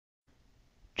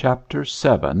Chapter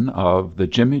 7 of The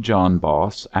Jimmy John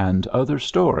Boss and Other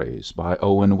Stories by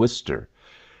Owen Wister.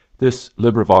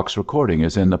 Recording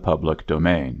is in the public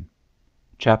domain.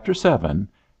 Chapter 7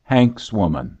 Hank's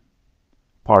Woman.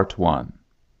 Part 1.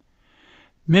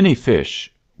 Many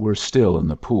fish were still in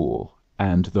the pool,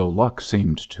 and though luck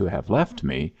seemed to have left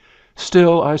me,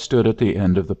 still I stood at the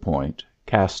end of the point,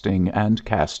 casting and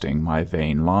casting my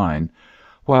vain line,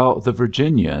 while the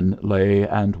Virginian lay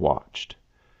and watched.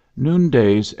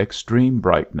 Noonday's extreme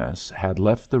brightness had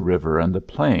left the river and the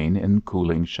plain in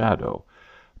cooling shadow,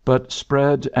 but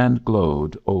spread and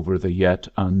glowed over the yet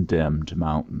undimmed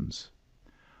mountains.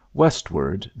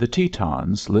 Westward the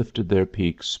Tetons lifted their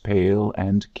peaks pale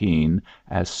and keen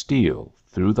as steel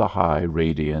through the high,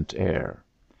 radiant air.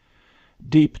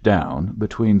 Deep down,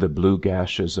 between the blue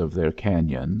gashes of their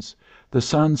cañons, the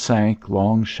sun sank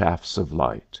long shafts of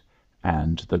light,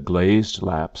 and the glazed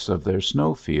laps of their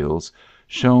snow fields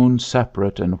shone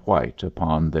separate and white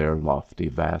upon their lofty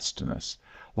vastness,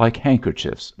 like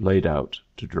handkerchiefs laid out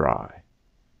to dry.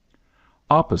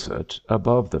 Opposite,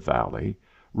 above the valley,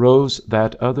 rose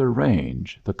that other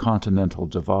range, the Continental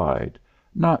Divide,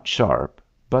 not sharp,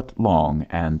 but long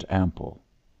and ample.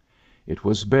 It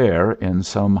was bare in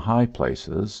some high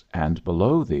places, and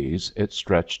below these it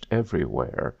stretched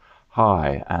everywhere,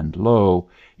 high and low,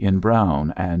 in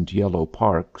brown and yellow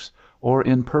parks, or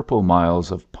in purple miles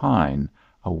of pine,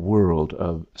 a world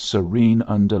of serene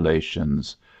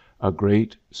undulations, a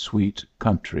great, sweet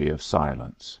country of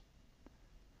silence.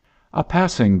 A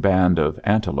passing band of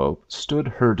antelope stood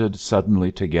herded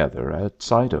suddenly together at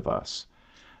sight of us.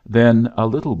 Then a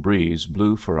little breeze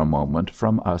blew for a moment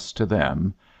from us to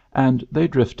them, and they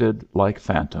drifted like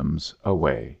phantoms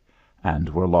away, and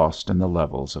were lost in the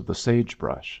levels of the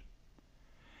sagebrush.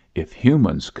 "If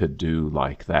humans could do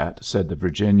like that," said the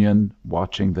Virginian,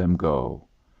 watching them go.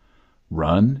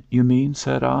 "Run, you mean?"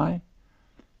 said I.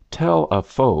 "Tell a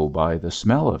foe by the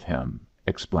smell of him,"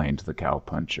 explained the cow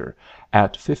puncher,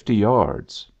 "at 50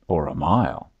 yards or a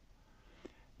mile."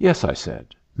 "Yes," I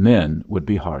said, "men would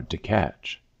be hard to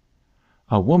catch."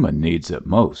 "A woman needs it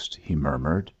most," he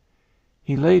murmured.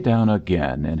 He lay down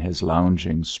again in his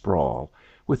lounging sprawl,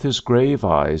 with his grave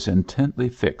eyes intently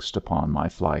fixed upon my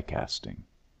fly casting.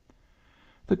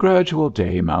 The gradual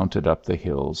day mounted up the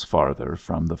hills farther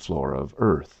from the floor of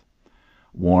earth.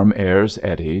 Warm airs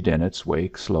eddied in its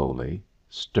wake slowly,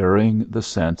 stirring the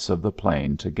scents of the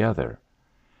plain together.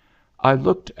 I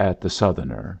looked at the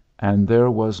Southerner, and there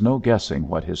was no guessing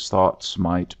what his thoughts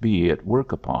might be at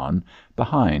work upon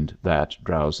behind that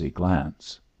drowsy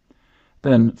glance.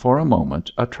 Then for a moment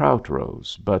a trout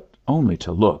rose, but only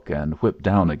to look and whip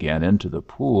down again into the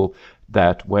pool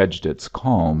that wedged its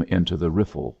calm into the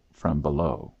riffle from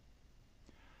below.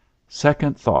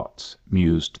 "Second thoughts,"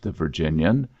 mused the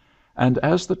Virginian, and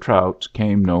as the trout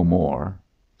came no more,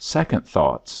 "second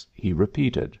thoughts," he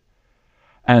repeated.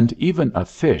 "And even a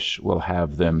fish will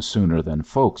have them sooner than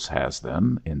folks has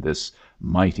them in this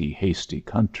mighty hasty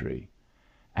country."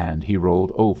 And he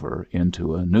rolled over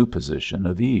into a new position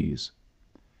of ease.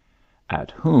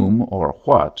 At whom or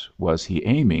what was he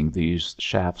aiming these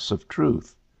shafts of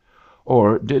truth?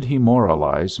 Or did he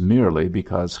moralize merely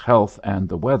because health and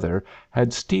the weather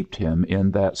had steeped him in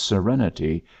that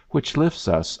serenity which lifts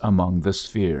us among the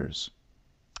spheres?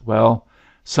 Well,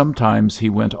 sometimes he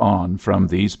went on from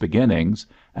these beginnings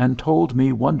and told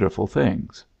me wonderful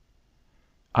things.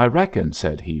 "I reckon,"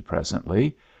 said he,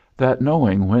 presently, "that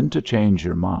knowing when to change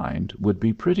your mind would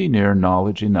be pretty near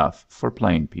knowledge enough for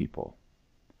plain people."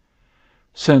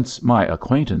 Since my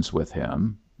acquaintance with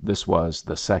him (this was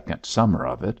the second summer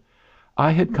of it)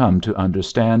 I had come to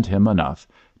understand him enough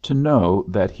to know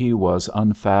that he was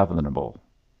unfathomable.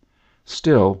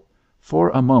 Still, for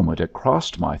a moment it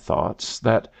crossed my thoughts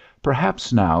that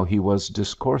perhaps now he was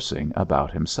discoursing about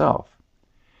himself.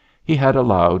 He had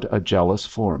allowed a jealous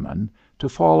foreman to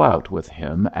fall out with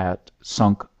him at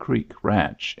Sunk Creek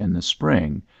ranch in the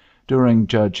spring, during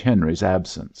Judge Henry's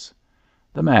absence.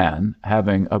 The man,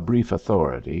 having a brief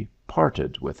authority,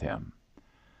 parted with him.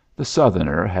 The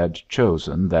Southerner had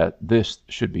chosen that this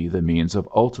should be the means of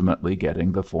ultimately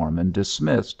getting the foreman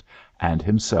dismissed and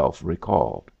himself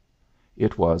recalled.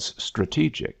 It was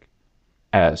strategic.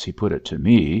 As he put it to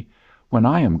me, "When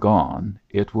I am gone,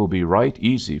 it will be right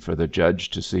easy for the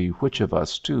judge to see which of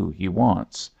us two he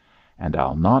wants, and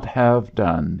I'll not have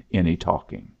done any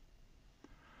talking."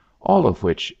 All of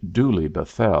which duly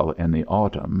befell in the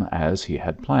autumn as he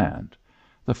had planned.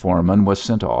 The foreman was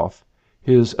sent off,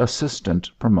 his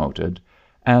assistant promoted,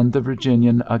 and the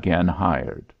Virginian again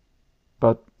hired.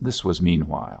 But this was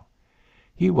meanwhile.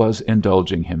 He was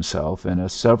indulging himself in a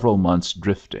several months'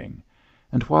 drifting,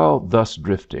 and while thus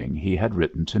drifting he had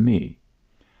written to me.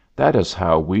 That is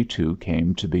how we two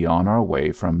came to be on our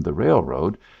way from the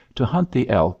railroad to hunt the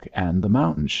elk and the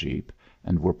mountain sheep,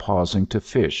 and were pausing to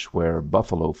fish where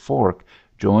Buffalo Fork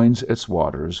joins its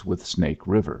waters with Snake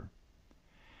River.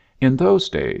 In those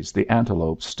days the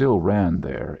antelope still ran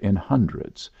there in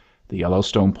hundreds, the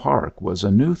Yellowstone Park was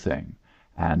a new thing,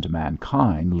 and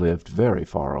mankind lived very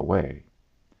far away.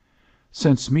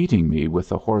 Since meeting me with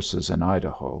the horses in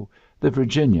Idaho, the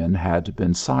Virginian had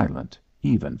been silent,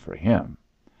 even for him.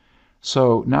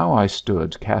 So now I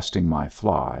stood casting my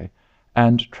fly,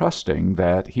 and trusting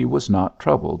that he was not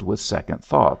troubled with second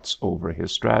thoughts over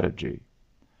his strategy.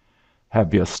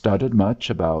 "Have you studied much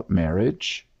about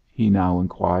marriage?" he now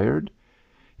inquired.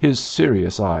 His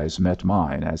serious eyes met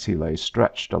mine as he lay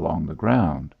stretched along the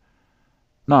ground.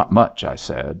 "Not much," I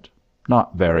said.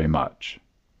 "Not very much."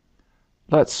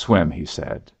 "Let's swim," he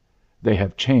said. "They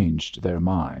have changed their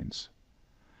minds."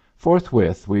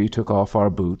 Forthwith we took off our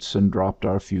boots and dropped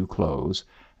our few clothes,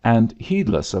 and,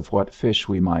 heedless of what fish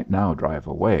we might now drive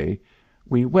away,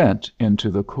 we went into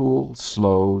the cool,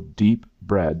 slow, deep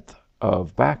breadth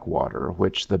of backwater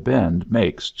which the bend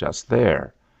makes just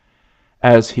there.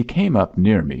 As he came up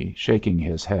near me, shaking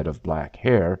his head of black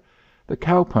hair, the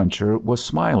cow puncher was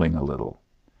smiling a little.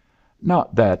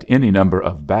 Not that any number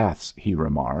of baths, he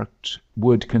remarked,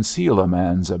 would conceal a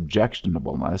man's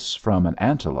objectionableness from an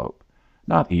antelope,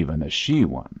 not even a she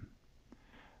one.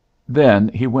 Then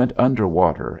he went under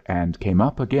water and came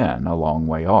up again a long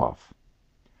way off.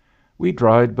 We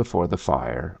dried before the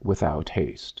fire without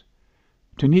haste.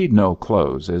 To need no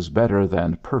clothes is better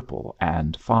than purple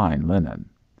and fine linen.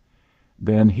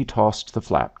 Then he tossed the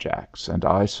flapjacks, and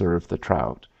I served the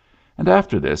trout, and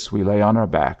after this we lay on our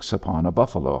backs upon a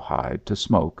buffalo hide to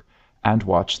smoke and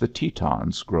watch the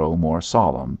Tetons grow more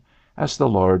solemn as the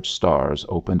large stars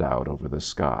opened out over the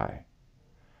sky.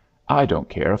 "I don't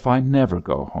care if I never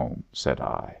go home," said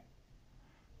I.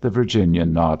 The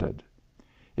Virginian nodded.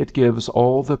 "It gives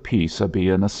all the peace of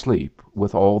being asleep,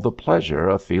 with all the pleasure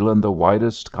of feeling the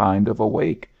widest kind of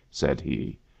awake," said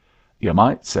he. "You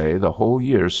might say the whole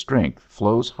year's strength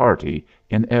flows hearty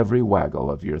in every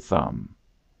waggle of your thumb."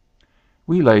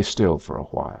 We lay still for a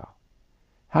while.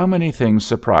 "How many things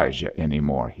surprise you any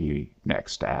more?" he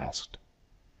next asked.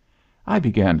 I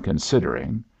began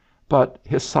considering, but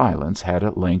his silence had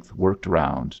at length worked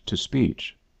round to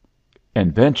speech.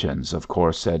 "Inventions, of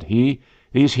course," said he.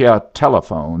 "These hyeh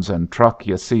telephones and truck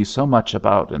you see so much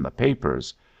about in the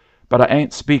papers. But I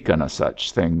ain't speaking of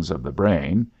such things of the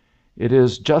brain. It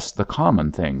is just the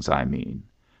common things I mean,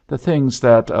 the things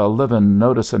that a livin',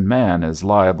 noticin' man is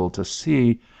liable to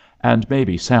see and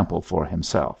maybe sample for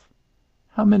himself.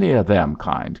 How many of them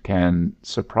kind can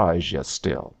surprise you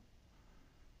still?"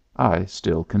 I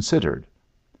still considered.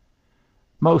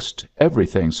 "Most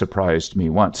everything surprised me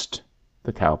onced,"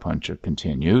 the cow puncher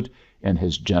continued, in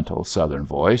his gentle Southern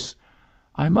voice.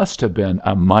 "I must have been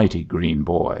a mighty green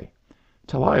boy.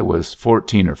 Till I was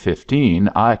 14 or 15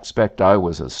 I expect I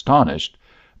was astonished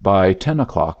by 10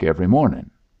 o'clock every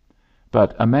morning.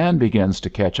 But a man begins to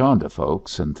catch on to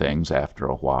folks and things after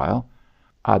a while.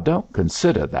 I don't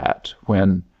consider that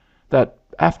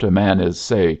after a man is,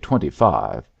 say,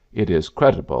 25, it is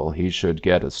credible he should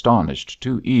get astonished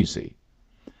too easy.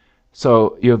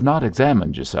 So you have not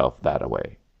examined yourself that a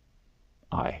way?"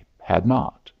 I had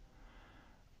not.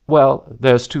 "Well,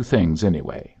 there's two things,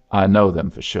 anyway. I know them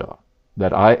for sure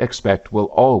that I expect will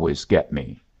always get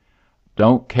me.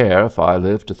 Don't care if I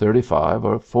live to 35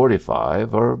 or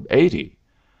 45 or 80.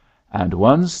 And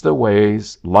one's the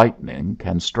ways lightning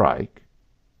can strike."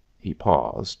 He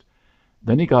paused.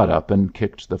 Then he got up and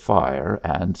kicked the fire,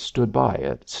 and stood by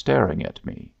it, staring at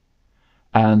me.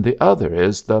 "And the other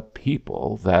is the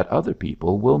people that other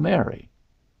people will marry."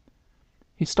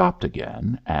 He stopped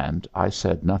again, and I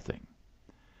said nothing.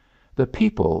 "The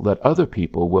people that other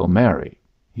people will marry,"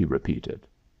 he repeated.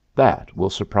 "That will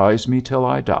surprise me till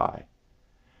I die."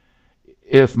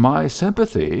 "If my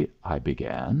sympathy " I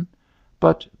began;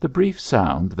 but the brief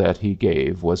sound that he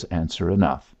gave was answer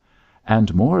enough,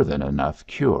 and more than enough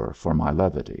cure for my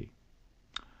levity.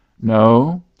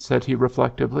 "No," said he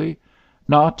reflectively,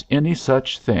 "not any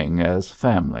such thing as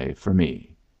family for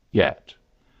me yet.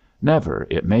 Never,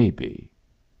 it may be.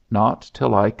 Not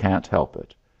till I can't help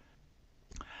it.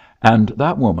 And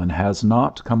that woman has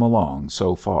not come along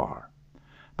so far.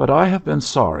 But I have been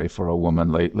sorry for a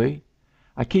woman lately.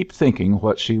 I keep thinking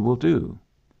what she will do.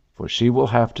 For she will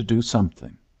have to do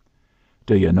something.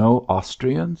 Do you know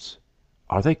Austrians?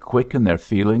 Are they quick in their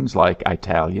feelings like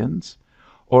Italians?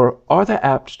 Or are they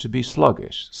apt to be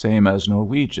sluggish, same as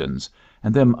Norwegians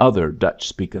and them other Dutch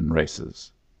speaking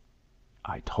races?"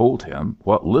 I told him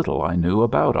what little I knew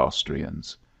about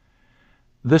Austrians.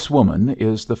 "This woman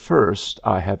is the first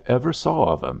I have ever saw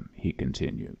of 'em," he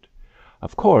continued.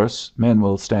 "Of course, men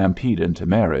will stampede into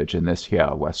marriage in this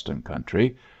hyeh Western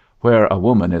country, where a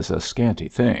woman is a scanty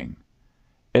thing.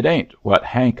 It ain't what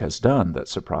Hank has done that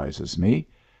surprises me,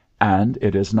 and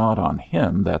it is not on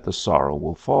him that the sorrow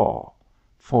will fall.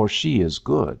 For she is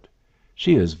good.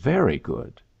 She is very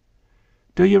good.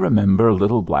 Do you remember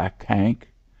little black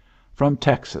Hank? From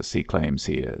Texas, he claims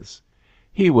he is.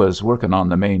 He was workin' on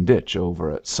the main ditch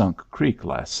over at Sunk Creek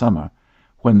last summer,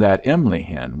 when that Em'ly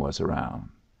hen was around.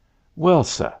 Well,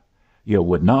 seh, you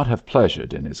would not have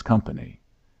pleasured in his company.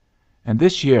 And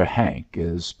this yere Hank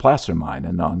is placer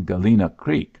mining on Galena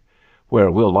Creek,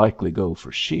 where we'll likely go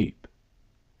for sheep.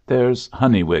 There's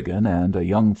Honeywiggin and a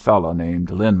young fellow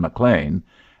named Lin McLean,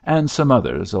 and some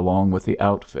others along with the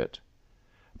outfit.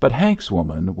 But Hank's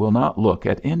woman will not look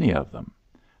at any of them,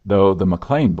 though the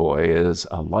McLean boy is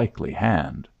a likely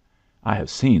hand. I have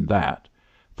seen that,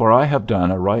 for I have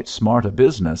done a right smart o'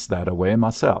 business that a way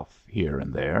myself, here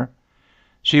and there.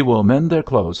 She will mend their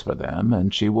clothes for them,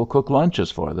 and she will cook lunches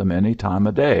for them any time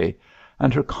o' day,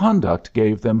 and her conduct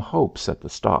gave them hopes at the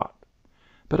start.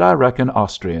 But I reckon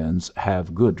Austrians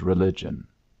have good religion."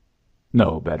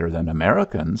 "No better than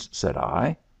Americans," said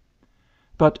I.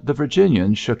 But the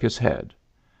Virginian shook his head.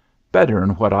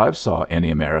 "Better'n what I've saw any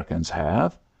Americans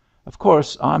have. Of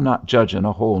course I'm not judgin'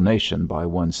 a whole nation by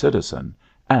one citizen,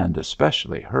 and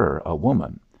especially her a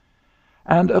woman.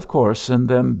 And of course in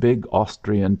them big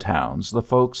Austrian towns the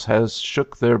folks has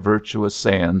shook their virtuous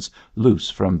sayin's loose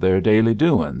from their daily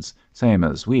doin's, same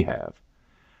as we have.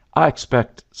 I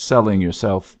expect selling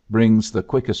yourself brings the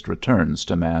quickest returns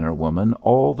to man or woman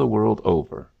all the world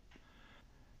over.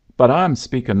 But I'm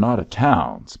speaking not of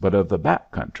towns, but of the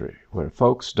back country, where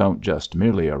folks don't just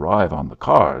merely arrive on the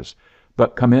cars,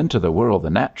 but come into the world the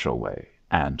natural way,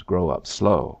 and grow up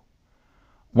slow.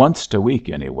 Onced a week,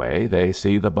 anyway, they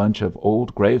see the bunch of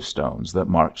old gravestones that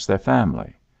marks their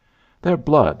family. Their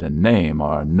blood and name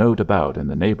are knowed about in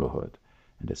the neighborhood,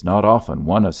 and it's not often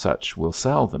one of such will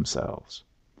sell themselves.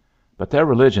 But their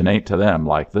religion ain't to them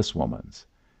like this woman's.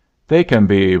 They can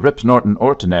be rip snortin'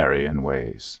 ortinary in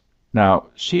ways. Now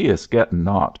she is gettin'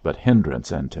 naught but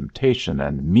hindrance and temptation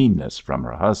and meanness from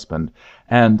her husband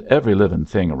and every livin'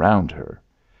 thing around her.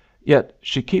 Yet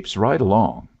she keeps right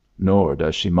along, nor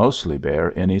does she mostly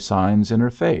bear any signs in her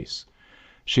face.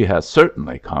 She has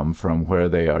certainly come from where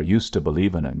they are used to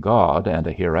believin' in God and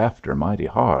a hereafter mighty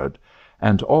hard,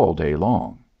 and all day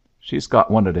long. She's got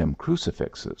one of them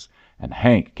crucifixes, and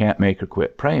Hank can't make her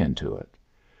quit prayin' to it.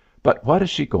 But what is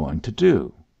she going to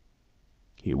do?"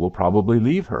 "He will probably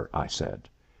leave her," I said.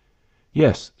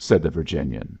 "Yes," said the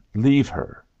Virginian, "leave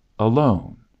her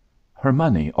alone. Her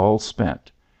money all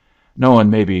spent. Knowin'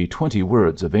 maybe 20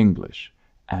 words of English,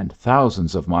 and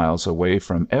thousands of miles away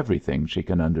from everything she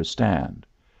can understand.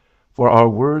 For our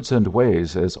words and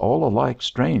ways is all alike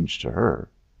strange to her."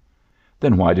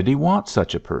 "Then why did he want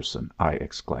such a person?" I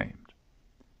exclaimed.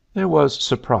 There was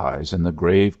surprise in the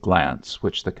grave glance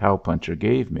which the cow puncher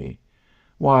gave me.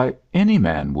 "Why, any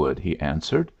man would," he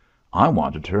answered. "I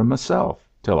wanted her myself,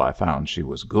 till I found she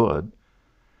was good."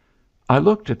 I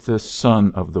looked at this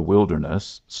son of the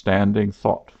wilderness, standing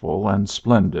thoughtful and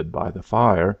splendid by the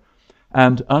fire,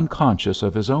 and unconscious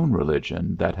of his own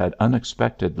religion that had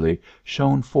unexpectedly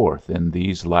shone forth in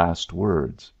these last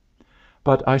words.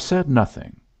 But I said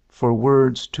nothing, for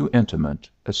words too intimate,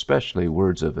 especially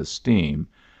words of esteem,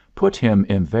 put him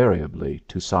invariably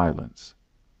to silence.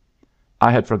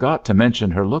 "I had forgot to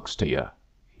mention her looks to yu',"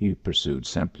 he pursued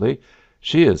simply.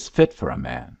 "She is fit for a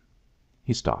man."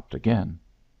 He stopped again.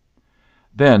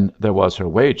 "Then there was her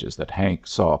wages that Hank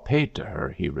saw paid to her,"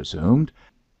 he resumed.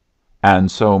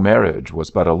 "And so marriage was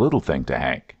but a little thing to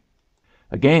Hank,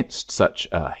 against such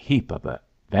a heap of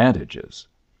advantages.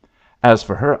 As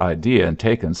for her idea in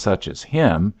taking such as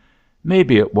him,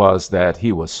 maybe it was that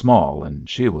he was small and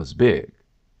she was big,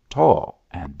 tall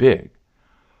and big.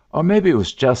 Or maybe it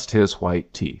was just his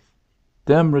white teeth.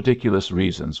 Them ridiculous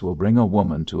reasons will bring a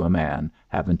woman to a man,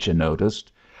 haven't you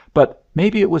noticed? But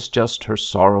maybe it was just her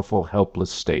sorrowful,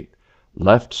 helpless state,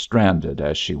 left stranded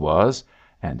as she was,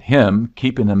 and him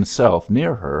keeping himself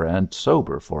near her and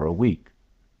sober for a week.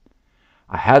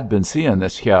 I had been seeing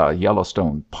this hyeh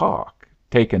Yellowstone Park,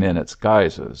 taking in its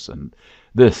geysers, and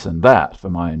this and that for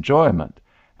my enjoyment,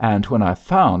 and when I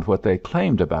found what they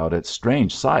claimed about its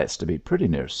strange sights to be pretty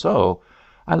near so,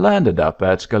 I landed up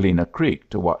at Galena Creek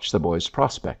to watch the boys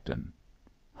prospectin'.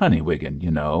 Honeywiggin,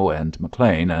 you know, and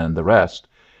McLean, and the rest.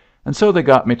 And so they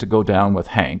got me to go down with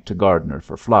Hank to Gardner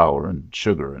for flour and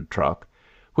sugar and truck,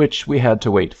 which we had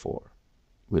to wait for.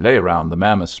 We lay around the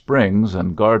Mammoth Springs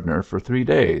and Gardner for 3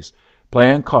 days,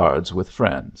 playin' cards with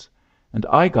friends, and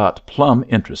I got plumb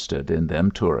interested in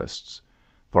them tourists,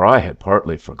 for I had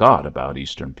partly forgot about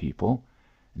Eastern people.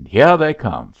 And hyeh they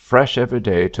come, fresh every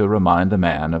day to remind a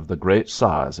man of the great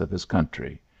size of his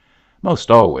country. Most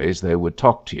always they would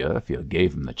talk to you if you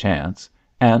gave 'em the chance,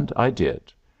 and I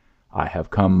did. I have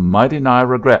come mighty nigh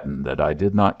regrettin' that I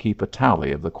did not keep a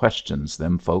tally of the questions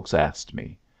them folks asked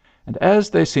me. And as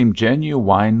they seemed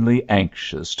genuinely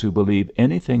anxious to believe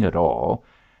anything at all,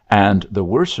 and the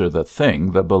worser the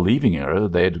thing the believinger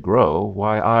they'd grow,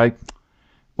 why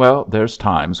well, there's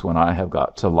times when I have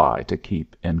got to lie to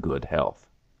keep in good health.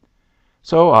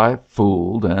 So I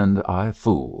fooled and I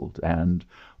fooled, and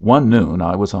one noon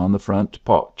I was on the front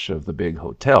porch of the big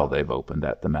hotel they've opened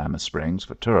at the Mammoth Springs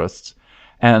for tourists,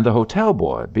 and the hotel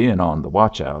boy, being on the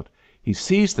watch out, he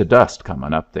sees the dust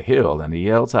comin' up the hill, and he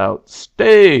yells out,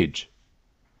 "Stage!"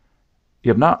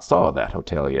 You've not saw that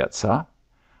hotel yet, sah?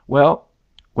 Well,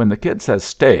 when the kid says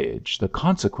 "stage," the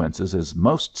consequences is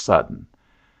most sudden.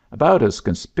 About as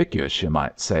conspicuous, you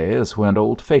might say, as when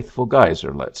Old Faithful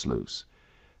Geyser lets loose.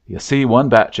 You see one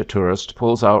batch of tourists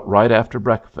pulls out right after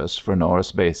breakfast for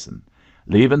Norris Basin,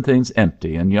 leavin' things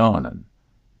empty and yawnin'.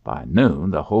 By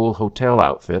noon the whole hotel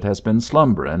outfit has been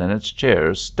slumberin' in its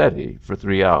chairs steady for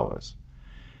 3 hours.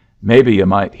 Maybe you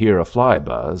might hear a fly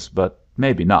buzz, but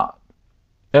maybe not.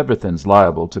 Everything's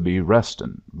liable to be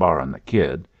restin', barrin' the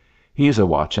kid. He's a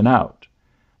watchin' out.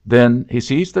 Then he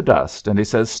sees the dust, and he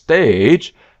says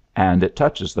 "Stage!" and it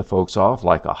touches the folks off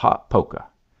like a hot poker.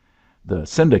 The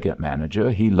syndicate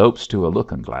manager he lopes to a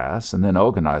lookin' glass, and then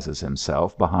organizes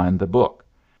himself behind the book,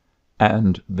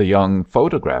 and the young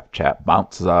photograph chap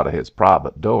bounces out of his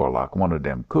private door like one of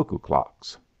them cuckoo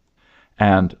clocks,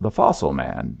 and the fossil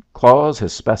man claws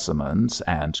his specimens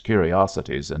and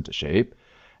curiosities into shape,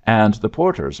 and the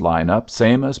porters line up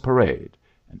same as parade,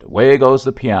 and away goes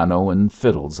the piano and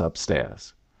fiddles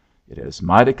upstairs. It is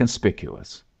mighty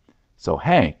conspicuous. So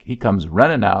Hank he comes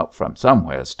running out from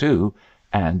somewheres too,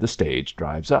 and the stage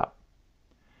drives up.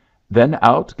 Then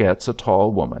out gets a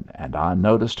tall woman, and I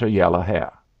noticed her yellow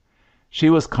hair. She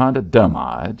was kind of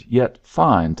dumb-eyed, yet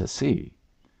fine to see.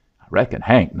 I reckon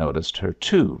Hank noticed her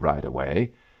too right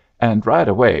away, and right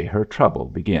away her trouble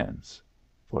begins.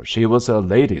 For she was a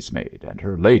lady's maid, and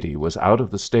her lady was out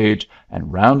of the stage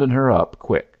and rounding her up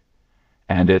quick.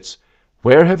 And it's,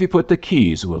 "Where have you put the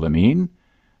keys, Willomene?"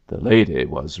 The lady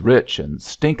was rich and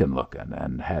stinkin' lookin',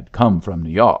 and had come from New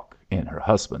York in her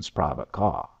husband's private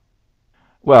car.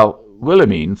 Well,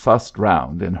 Willomene fussed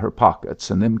round in her pockets,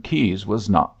 and them keys was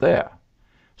not there.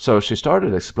 So she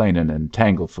started explainin' in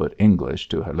tanglefoot English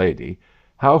to her lady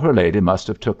how her lady must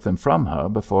have took them from her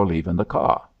before leavin' the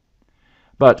car.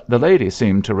 But the lady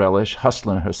seemed to relish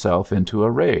hustlin' herself into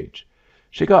a rage.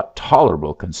 She got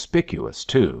tolerable conspicuous,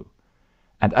 too.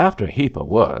 And after a heap of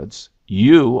words,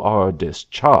 "You are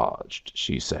discharged,"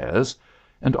 she says,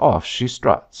 and off she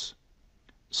struts.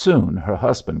 Soon her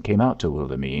husband came out to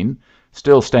Willomene,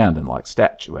 still standin' like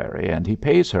statuary, and he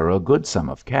pays her a good sum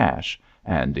of cash,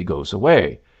 and he goes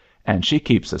away, and she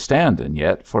keeps a standin'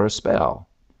 yet for a spell.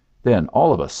 Then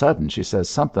all of a sudden she says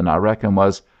something I reckon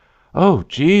was, "Oh,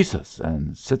 Jesus!"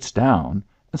 and sits down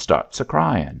and starts a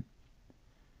cryin'.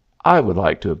 I would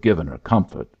like to have given her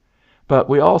comfort, but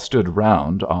we all stood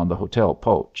round on the hotel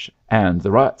porch, and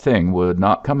the right thing would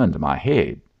not come into my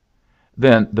haid.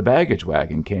 Then the baggage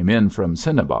wagon came in from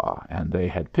Cinnabar, and they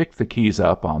had picked the keys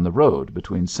up on the road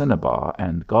between Cinnabar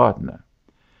and Gardner.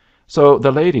 So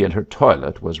the lady in her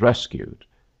toilet was rescued,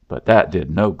 but that did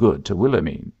no good to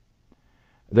Willomene.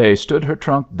 They stood her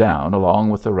trunk down along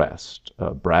with the rest,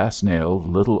 a brass-nailed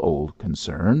little old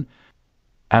concern,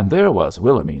 and there was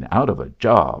Willomene out of a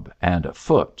job and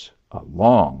afoot, a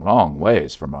long, long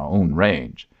ways from our own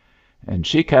range, and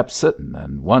she kept sittin',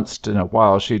 and onced in a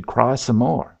while she'd cry some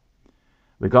more.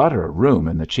 We got her a room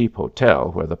in the cheap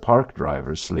hotel where the park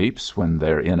drivers sleeps when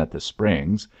they're in at the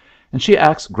Springs, and she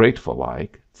acts grateful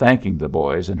like, thanking the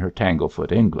boys in her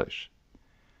tanglefoot English.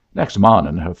 Next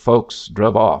mawnin' her folks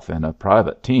druv off in a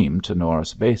private team to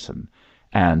Norris Basin,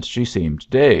 and she seemed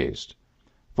dazed.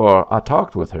 For I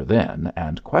talked with her then,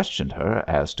 and questioned her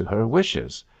as to her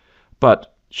wishes,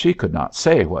 but she could not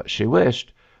say what she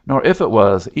wished, nor if it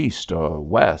was east or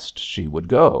west she would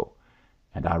go,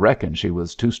 and I reckon she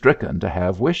was too stricken to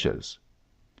have wishes.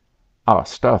 Our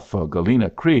stuff for Galena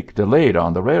Creek delayed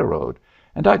on the railroad,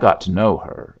 and I got to know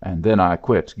her, and then I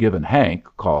quit givin' Hank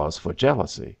cause for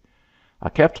jealousy. I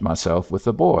kept myself with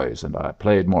the boys, and I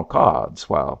played more cards,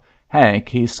 while Hank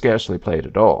he scarcely played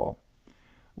at all.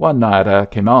 One night I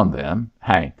came on them,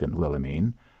 Hank and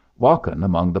Willomene, walkin'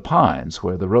 among the pines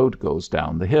where the road goes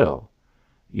down the hill.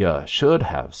 You should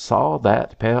have saw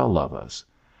that pair of lovers.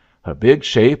 Her big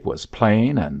shape was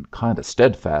plain and kind of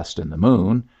steadfast in the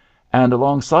moon, and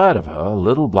alongside of her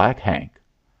little black Hank.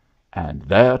 And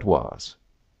there it was.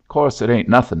 Course it ain't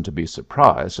nothing to be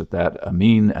surprised at that a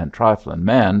mean and triflin'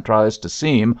 man tries to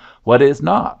seem what is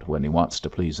not when he wants to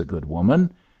please a good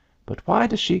woman. But why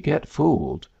does she get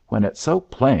fooled, when it's so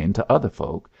plain to other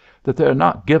folk that they're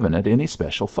not givin' it any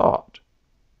special thought?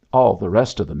 All the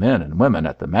rest of the men and women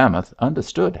at the Mammoth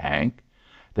understood Hank.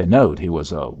 They knowed he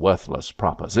was a worthless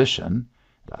proposition,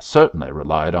 and I certainly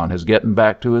relied on his getting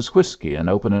back to his whiskey and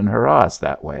opening her eyes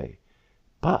that way.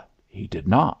 But he did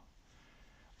not.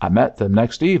 I met them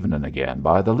next evening again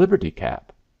by the Liberty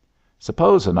Cap.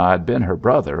 Supposin' I'd been her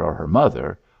brother or her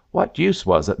mother, what use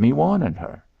was it me warnin'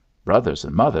 her? Brothers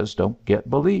and mothers don't get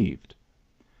believed.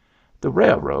 The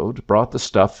railroad brought the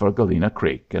stuff for Galena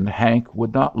Creek, and Hank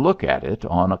would not look at it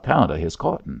on account of his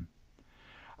courtin'.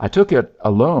 I took it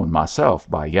alone myself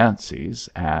by Yancey's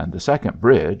and the second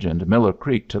bridge and Miller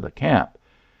Creek to the camp,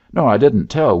 nor I didn't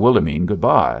tell Willomene good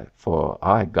bye, for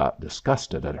I got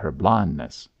disgusted at her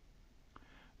blindness.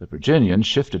 The Virginian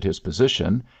shifted his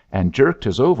position and jerked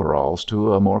his overalls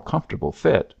to a more comfortable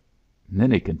fit. Then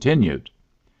he continued.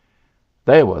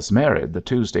 They was married the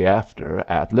Tuesday after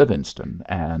at Livingston,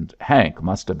 and Hank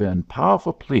must have been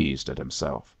powerful pleased at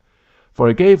himself, for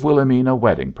he gave Willomene a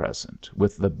wedding present,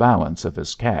 with the balance of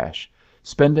his cash,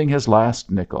 spending his last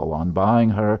nickel on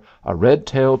buying her a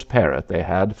red-tailed parrot they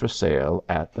had for sale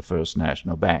at the First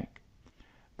National Bank.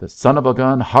 The son of a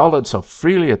gun hollered so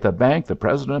freely at the bank the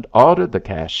president ordered the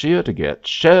cashier to get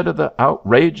shed of the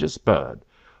outrageous bird,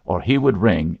 or he would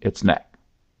wring its neck.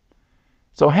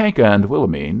 So Hank and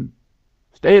Willomene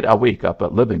stayed a week up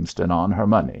at Livingston on her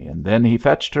money, and then he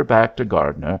fetched her back to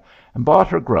Gardner and bought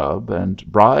her grub, and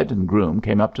bride and groom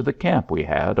came up to the camp we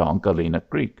had on Galena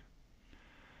Creek.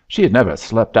 She had never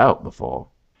slept out before.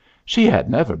 She had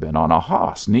never been on a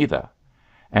hoss, neither.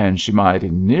 And she mighty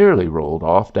nearly rolled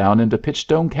off down into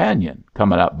Pitchstone Canyon,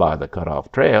 comin' up by the cut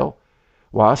off trail.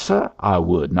 Why, sir, I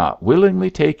would not willingly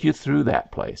take you through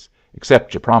that place,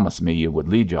 except you promised me you would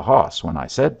lead your hoss when I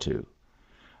said to.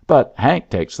 But Hank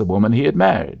takes the woman he had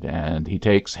married, and he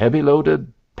takes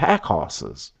heavy-loaded pack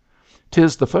hosses.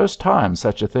 'Tis the first time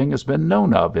such a thing has been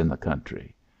known of in the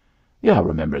country. You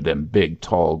remember them big,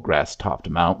 tall, grass-topped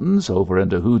mountains over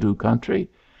into Hoodoo country,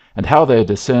 and how they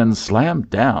descend slam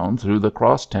down through the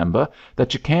cross timber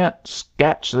that you can't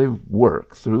scatchly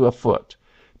work through afoot,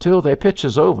 till they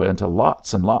pitches over into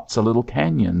lots and lots of little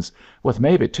canyons, with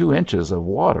maybe 2 inches of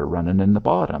water running in the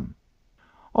bottom.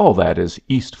 All that is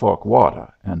East Fork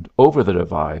water, and over the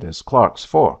divide is Clark's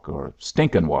Fork, or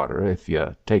Stinkin' Water, if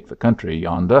you take the country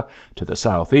yonder to the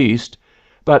southeast.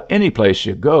 But any place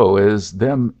you go is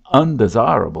them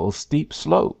undesirable steep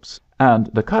slopes, and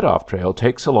the cut-off trail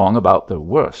takes along about the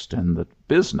worst in the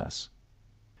business.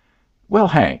 Well,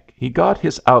 Hank, he got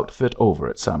his outfit over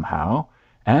it somehow,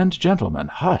 and, gentlemen,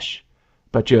 hush!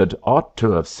 But you'd ought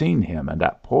to have seen him and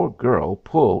that poor girl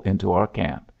pull into our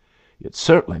camp. You'd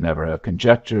certainly never have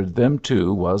conjectured them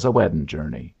two was a weddin'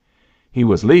 journey. He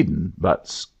was leadin', but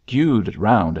skewed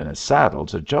round in his saddle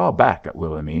to jaw back at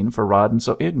Willomene for riding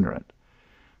so ignorant.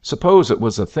 Suppose it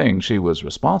was a thing she was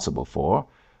responsible for,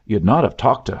 you'd not have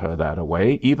talked to her that a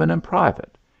way even in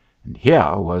private. And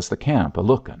hyeh was the camp a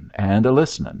lookin' and a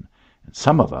listenin', and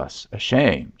some of us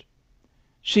ashamed.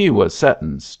 She was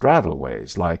settin'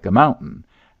 straddleways like a mountain,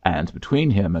 and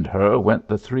between him and her went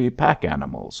the 3 pack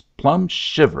animals, plumb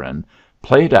shiverin',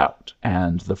 played out,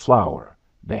 and the flour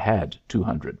they had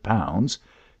 200 pounds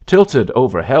tilted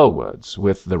over hellwards,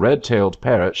 with the red-tailed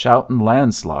parrot shoutin'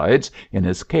 landslides in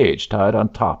his cage tied on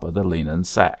top of the leanin'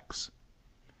 sacks.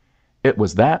 It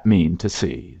was that mean to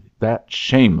see, that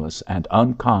shameless and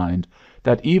unkind,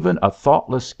 that even a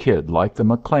thoughtless kid like the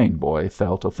McLean boy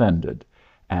felt offended,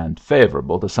 and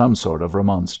favorable to some sort of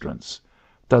remonstrance.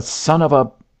 "The son of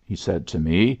a," he said to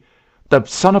me, "the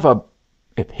son of a,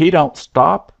 if he don't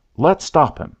stop, let's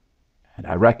stop him." And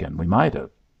I reckon we might have.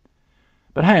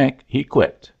 But Hank, he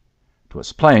quit.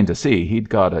 'Twas plain to see he'd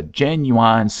got a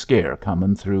genuine scare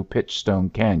comin' through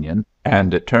Pitchstone Canyon,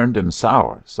 and it turned him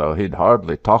sour so he'd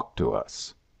hardly talk to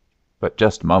us, but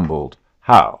just mumbled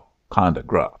 "How?" kind o'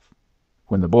 gruff,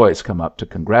 when the boys come up to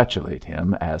congratulate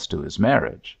him as to his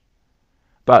marriage.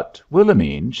 But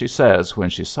Willomene, she says when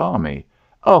she saw me,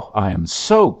 "Oh, I am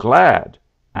so glad!"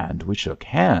 and we shook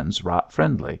hands right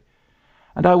friendly.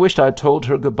 And I wished I'd told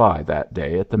her good bye that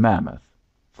day at the Mammoth,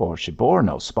 for she bore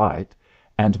no spite,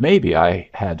 and maybe I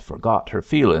had forgot her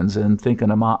feelin's in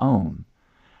thinkin' of my own.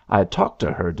 I had talked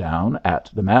to her down at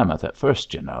the Mammoth at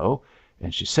first, you know,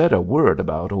 and she said a word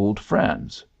about old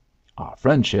friends. Our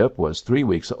friendship was 3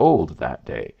 weeks old that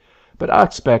day, but I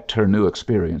expect her new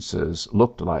experiences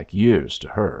looked like years to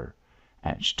her,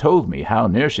 and she told me how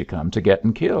near she come to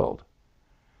getting killed.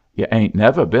 You ain't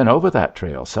never been over that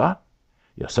trail, sah?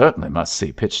 You certainly must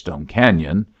see Pitchstone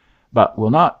Canyon, but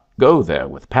we'll not go there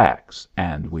with packs,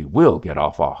 and we will get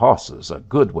off our hosses a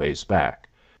good ways back,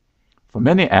 for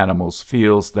many animals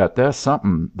feels that there's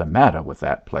something the matter with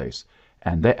that place,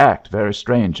 and they act very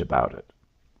strange about it.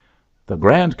 The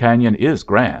Grand Cañon is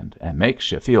grand, and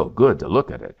makes you feel good to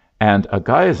look at it, and a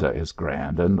geyser is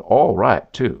grand and all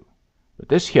right too. But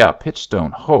this hyeh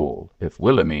Pitchstone hole, if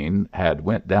Willomene had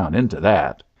went down into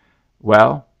that,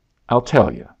 well, I'll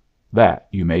tell you. That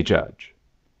you may judge.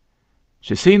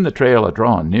 She seen the trail a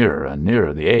drawin' nearer and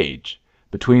nearer the aidge,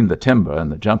 between the timber and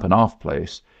the jumpin' off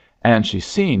place, and she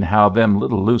seen how them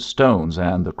little loose stones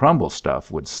and the crumble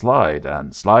stuff would slide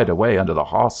and slide away under the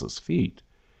haws's feet.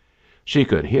 She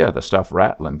could hear the stuff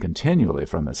rattlin' continually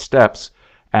from his steps,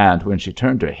 and when she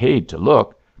turned her haid to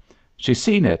look, she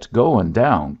seen it goin'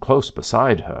 down close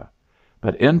beside her,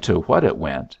 but into what it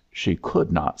went she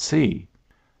could not see.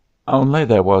 Only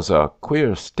there was a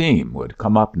queer steam would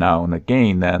come up now and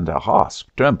again, and the hawss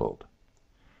trembled.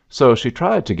 So she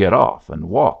tried to get off and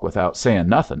walk without saying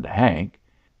nothing to Hank.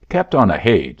 He kept on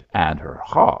ahaid, and her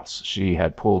hawss she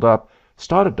had pulled up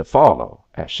started to follow,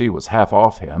 as she was half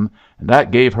off him, and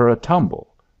that gave her a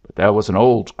tumble, but there was an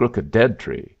old crooked dead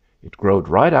tree. It growed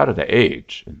right out of the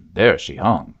aidge, and there she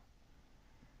hung.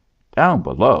 Down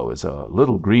below is a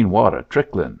little green water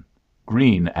tricklin',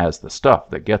 green as the stuff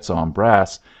that gets on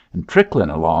brass, and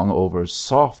tricklin' along over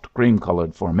soft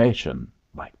cream-colored formation,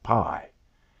 like pie.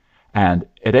 And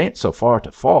it ain't so far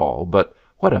to fall but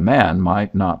what a man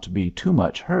might not be too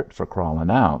much hurt for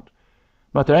crawlin' out.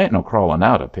 But there ain't no crawlin'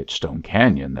 out of Pitchstone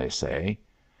Canyon, they say.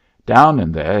 Down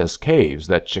in there is caves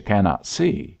that you cannot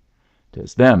see.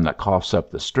 'Tis them that coughs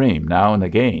up the stream now and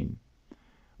again.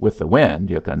 With the wind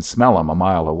you can smell 'em a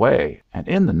mile away, and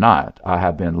in the night I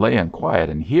have been layin' quiet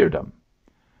and heerd 'em.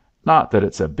 Not that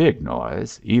it's a big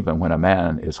noise, even when a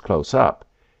man is close up.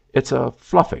 It's a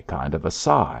fluffy kind of a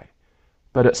sigh,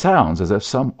 but it sounds as if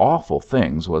some awful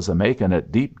things was a making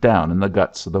it deep down in the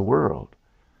guts of the world.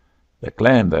 They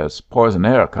claim there's poison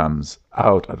air comes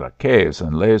out of the caves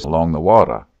and lays along the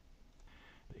water.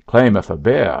 They claim if a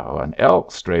bear or an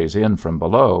elk strays in from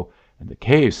below, and the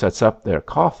cave sets up their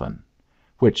coughin',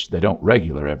 which they don't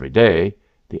regular every day,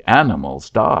 the animals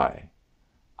die.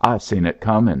 I've seen it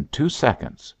come in 2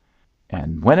 seconds.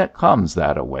 And when it comes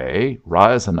that a way,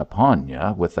 risin' upon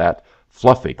you with that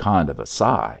fluffy kind of a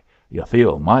sigh, you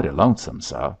feel mighty lonesome,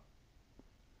 sir.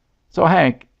 So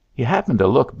Hank, he happened to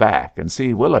look back and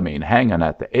see Willomene hanging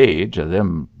at the aidge of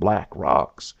them black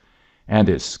rocks, and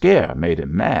his scare made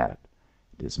him mad.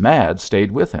 His mad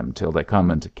stayed with him till they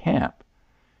come into camp.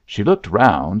 She looked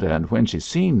round, and when she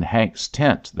seen Hank's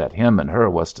tent that him and her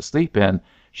was to sleep in,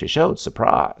 she showed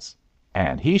surprise.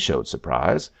 And he showed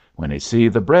surprise when he see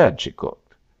the bread she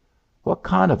cooked. "What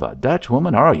kind of a Dutch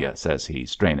woman are you," says he,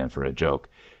 strainin' for a joke,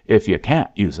 "if you can't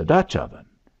use a Dutch oven?"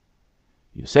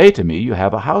 "You say to me you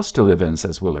have a house to live in,"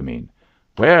 says Willomene.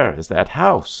 "Where is that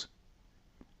house?"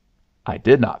 "I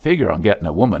did not figure on getting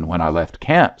a woman when I left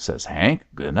camp," says Hank,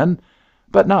 grinnin',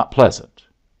 "but not pleasant,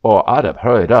 or I'd have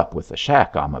hurried up with the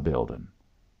shack I'm a buildin'."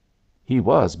 He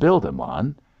was building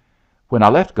one. When I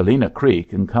left Galena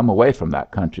Creek and come away from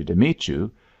that country to meet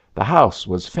you, the house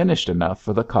was finished enough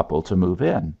for the couple to move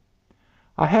in.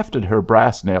 I hefted her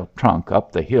brass nailed trunk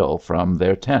up the hill from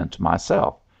their tent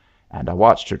myself, and I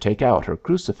watched her take out her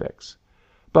crucifix.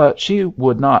 But she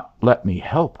would not let me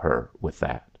help her with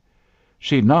that.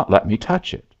 She'd not let me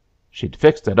touch it. She'd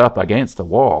fixed it up against the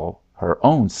wall, her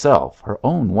own self, her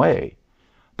own way.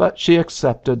 But she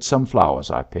accepted some flowers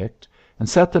I picked, and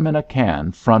set them in a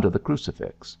can front of the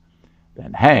crucifix.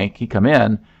 Then Hank he come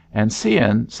in, and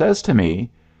seein', says to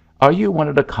me, "Are you one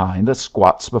of the kind that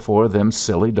squats before them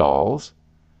silly dolls?"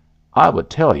 "I would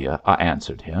tell you," I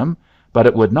answered him, "but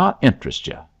it would not interest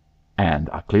you." And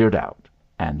I cleared out,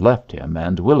 and left him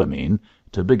and Willomene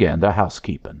to begin their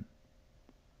housekeepin'.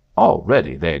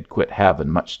 Already they'd quit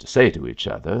havin' much to say to each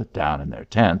other down in their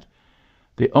tent.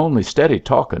 The only steady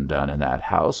talkin' done in that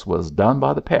house was done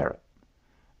by the parrot.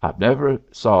 I've never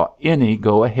saw any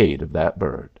go ahaid of that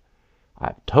bird.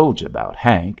 I've told you about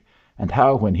Hank, and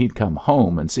how when he'd come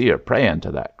home and see her prayin'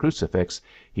 to that crucifix,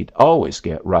 he'd always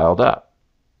get riled up.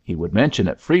 He would mention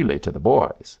it freely to the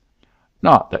boys.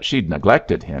 Not that she'd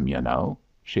neglected him, you know.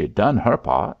 She'd done her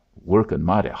part, workin'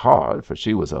 mighty hard, for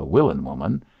she was a willin'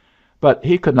 woman. But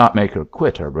he could not make her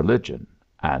quit her religion,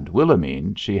 and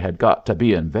Willomene she had got to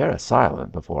bein' very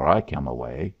silent before I come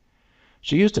away.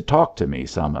 She used to talk to me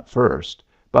some at first,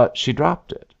 but she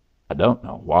dropped it. I don't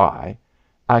know why.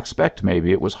 I expect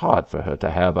maybe it was hard for her to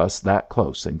have us that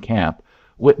close in camp,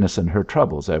 witnessin' her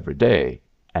troubles every day,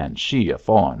 and she a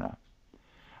foreigner.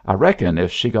 I reckon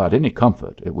if she got any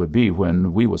comfort it would be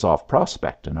when we was off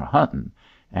prospectin' or huntin',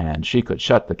 and she could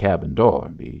shut the cabin door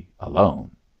and be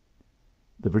alone."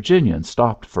 The Virginian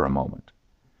stopped for a moment.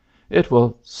 "It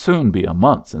will soon be a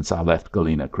month since I left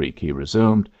Galena Creek," he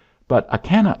resumed, "but I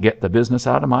cannot get the business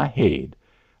out of my haid.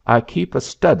 I keep a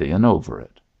studyin' over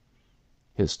it."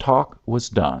 His talk was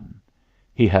done.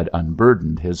 He had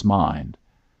unburdened his mind.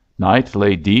 Night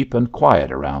lay deep and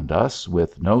quiet around us,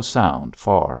 with no sound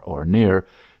far or near,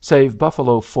 save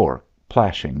Buffalo Fork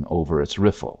plashing over its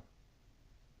riffle.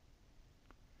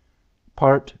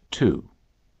 II.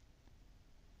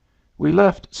 We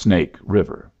left Snake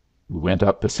River. We went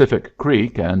up Pacific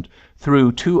Creek and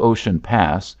through Two Ocean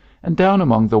Pass and down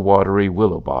among the watery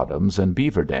willow bottoms and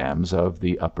beaver dams of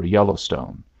the upper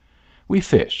Yellowstone. We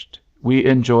fished. We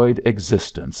enjoyed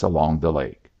existence along the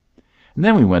lake. And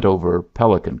then we went over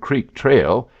Pelican Creek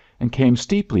trail and came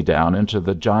steeply down into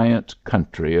the giant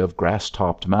country of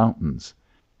grass-topped mountains.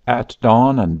 At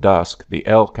dawn and dusk the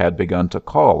elk had begun to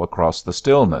call across the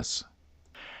stillness.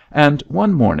 And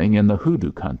one morning in the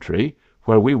Hoodoo country,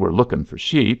 where we were looking for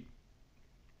sheep,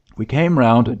 we came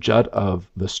round a jut of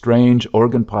the strange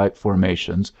organ pipe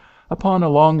formations upon a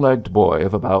long-legged boy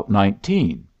of about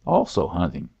 19, also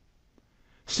hunting.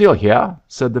 "Still hyeh?"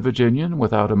 said the Virginian,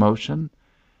 without emotion.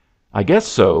 "I guess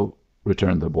so,"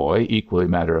 returned the boy, equally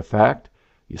matter of fact.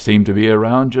 "You seem to be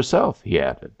around yourself," he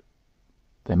added.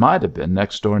 They might have been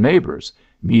next door neighbors,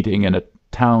 meeting in a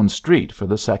town street for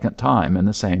the second time in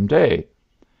the same day.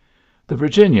 The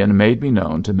Virginian made me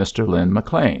known to Mr. Lin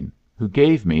McLean, who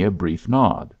gave me a brief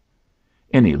nod.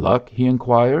 "Any luck?" he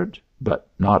inquired, but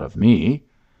not of me.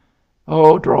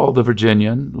 "Oh," drawled the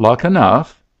Virginian, "luck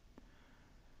enough."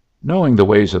 Knowing the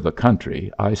ways of the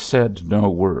country, I said no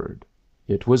word.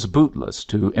 It was bootless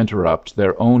to interrupt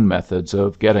their own methods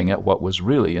of getting at what was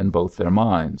really in both their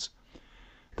minds.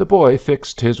 The boy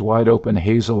fixed his wide-open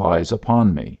hazel eyes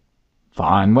upon me.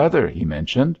 "Fine weather," he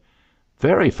mentioned.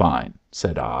 "Very fine,"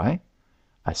 said I.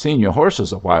 "I seen your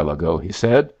horses a while ago," he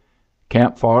said.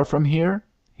 "Camp far from here?"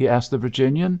 he asked the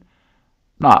Virginian.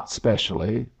 "Not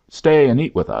specially. Stay and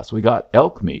eat with us. We got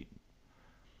elk meat."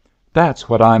 "That's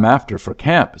what I'm after for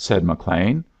camp," said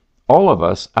McLean. "All of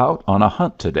us out on a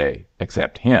hunt to day,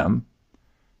 except him."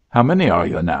 "How many are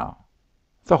you now?"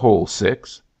 "The whole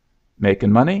 6."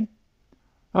 "Making money?"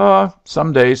 "Oh,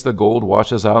 some days the gold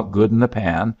washes out good in the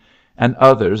pan, and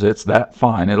others it's that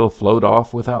fine it'll float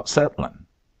off without settlin'."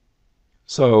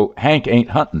 "So Hank ain't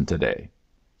huntin' to day?"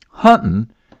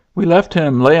 "Huntin'? We left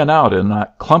him layin' out in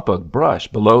that clump of brush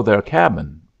below their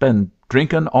cabin. Been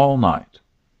drinkin' all night."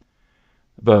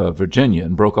 The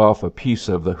Virginian broke off a piece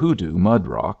of the Hoodoo mud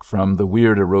rock from the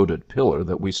weird eroded pillar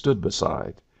that we stood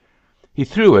beside. He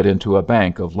threw it into a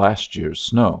bank of last year's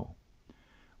snow.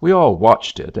 We all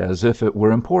watched it as if it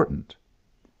were important.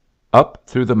 Up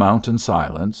through the mountain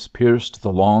silence pierced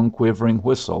the long quivering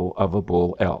whistle of a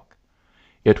bull elk.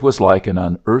 It was like an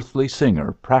unearthly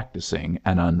singer practising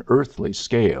an unearthly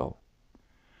scale.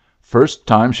 "First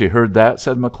time she heard that,"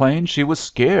 said McLean, "she was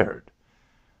scared."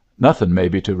 "Nothin'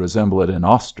 maybe to resemble it in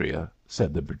Austria,"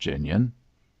 said the Virginian.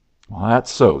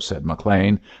 "That's so," said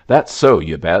McLean. "That's so,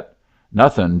 you bet.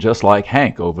 Nothin' just like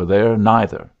Hank over there,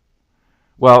 neither."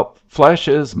 "Well, flesh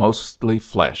is mostly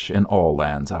flesh in all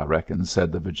lands, I reckon,"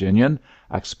 said the Virginian.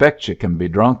 "I expect you can be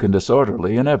drunk and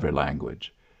disorderly in every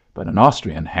language. But an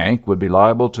Austrian Hank would be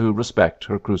liable to respect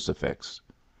her crucifix."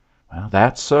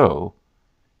 "That's so."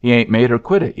 "He ain't made her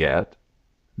quit it yet."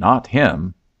 "Not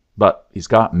him. But he's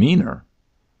got meaner."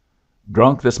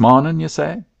 "Drunk this mawnin', you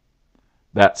say?"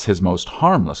 "That's his most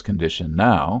harmless condition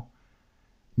now."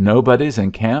 "Nobody's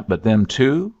in camp but them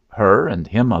two, her and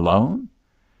him alone?"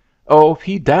 "Oh,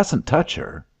 he dassn't touch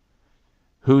her."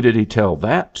 "Who did he tell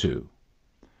that to?"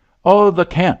 "Oh, the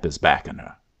camp is backing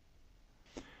her."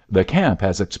 "The camp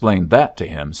has explained that to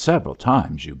him several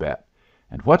times, you bet.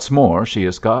 And what's more, she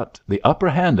has got the upper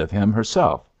hand of him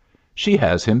herself. She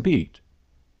has him beat."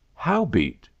 "How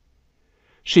beat?"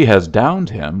 "She has downed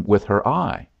him with her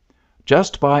eye.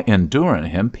 Just by endurin'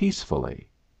 him peacefully.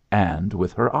 And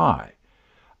with her eye.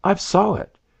 I've saw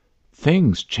it.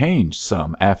 Things changed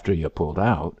some after you pulled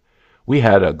out. We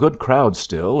had a good crowd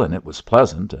still, and it was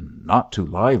pleasant, and not too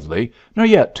lively, nor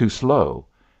yet too slow.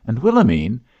 And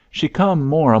Willomene, she come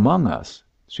more among us.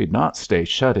 She'd not stay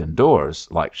shut indoors,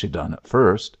 like she done at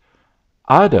first.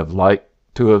 I'd have liked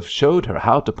to have showed her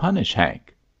how to punish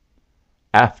Hank."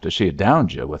 "After she had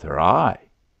downed you with her eye?"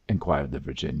 inquired the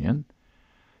Virginian.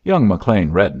 Young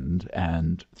McLean reddened,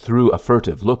 and threw a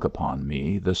furtive look upon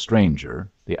me, the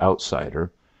stranger, the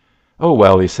outsider. "Oh,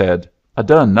 well," he said, "I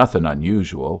done nothing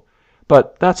unusual.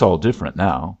 But that's all different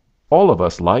now. All of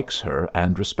us likes her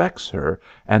and respects her,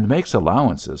 and makes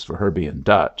allowances for her being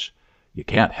Dutch. You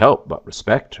can't help but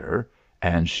respect her,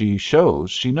 and she shows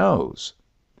she knows."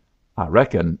 "I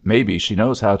reckon maybe she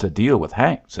knows how to deal with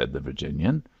Hank," said the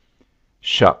Virginian.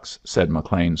 "Shucks!" said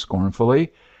McLean,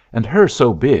 scornfully. "And her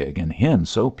so big, and him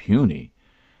so puny.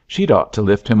 She'd ought to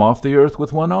lift him off the earth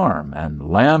with one arm, and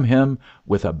lam him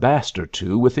with a bast or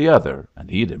two with the other, and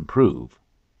he'd improve."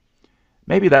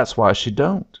 "Maybe that's why she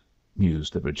don't,"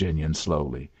 mused the Virginian,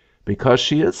 slowly. "Because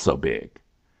she is so big.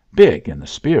 Big in the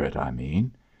spirit, I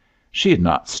mean. She'd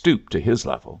not stoop to his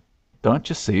level. Don't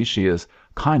you see she is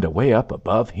kind of way up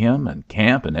above him and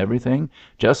camp and everything,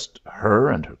 just her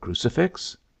and her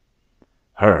crucifix?"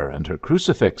 "Her and her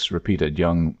crucifix," repeated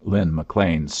young Lin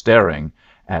McLean, staring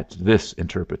at this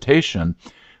interpretation,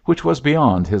 which was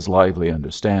beyond his lively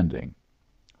understanding.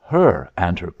 "Her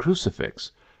and her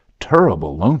crucifix.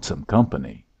 Turruble lonesome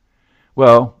company.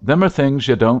 Well, them are things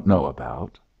you don't know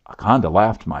about. I kind of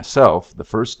laughed myself the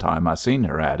first time I seen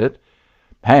her at it.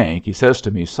 Hank, he says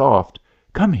to me soft,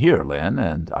 'Come here, Lin,'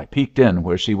 and I peeked in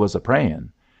where she was a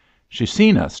prayin'. She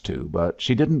seen us two, but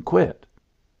she didn't quit.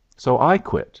 So I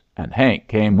quit, and Hank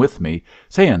came with me,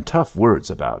 sayin' tough words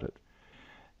about it.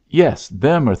 Yes,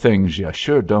 them are things you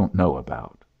sure don't know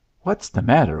about. What's the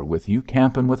matter with you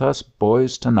campin' with us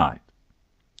boys to night?"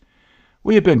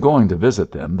 We had been going to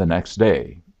visit them the next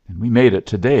day, and we made it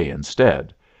to day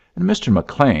instead, and Mr.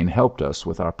 McLean helped us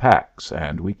with our packs,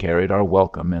 and we carried our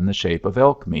welcome in the shape of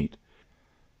elk meat.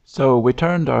 So we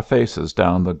turned our faces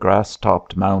down the grass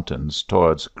topped mountains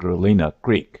towards Gralena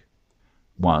Creek.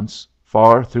 Once,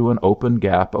 far through an open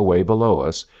gap away below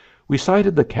us, we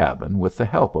sighted the cabin with the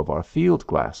help of our field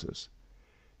glasses.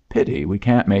 "Pity we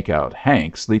can't make out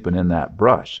Hank sleeping in that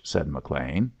brush," said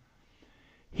McLean.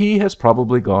 "He has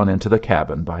probably gone into the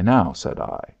cabin by now," said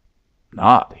I.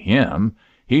 "Not him.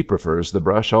 He prefers the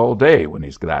brush all day when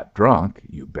he's that drunk,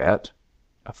 you bet."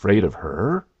 "Afraid of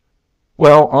her?"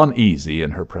 "Well, oneasy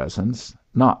in her presence.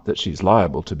 Not that she's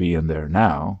liable to be in there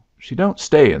now. She don't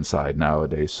stay inside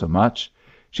nowadays so much.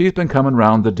 She's been comin'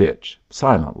 round the ditch,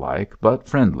 silent like, but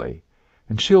friendly,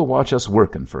 and she'll watch us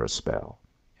workin' for a spell.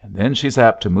 And then she's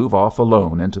apt to move off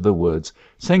alone into the woods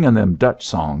singin' them Dutch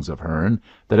songs of hern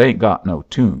that ain't got no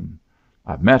tune.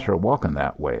 I've met her walkin'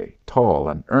 that way, tall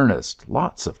and earnest,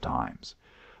 lots of times.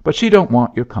 But she don't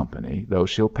want your company, though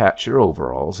she'll patch your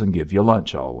overalls and give you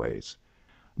lunch always.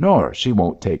 Nor she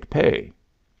won't take pay."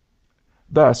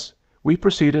 Thus we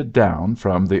proceeded down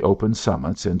from the open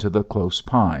summits into the close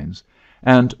pines,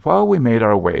 and while we made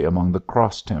our way among the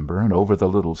cross timber and over the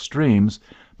little streams,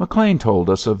 McLean told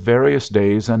us of various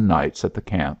days and nights at the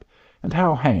camp, and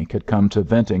how Hank had come to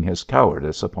venting his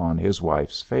cowardice upon his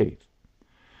wife's faith.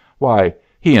 Why,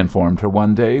 he informed her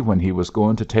one day when he was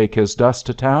going to take his dust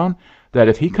to town that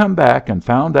if he come back and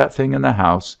found that thing in the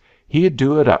house, he'd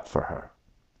do it up for her.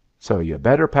 "So you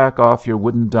better pack off your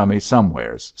wooden dummy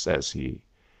somewheres," says he.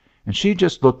 And she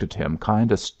just looked at him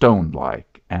kind o' stoned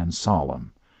like and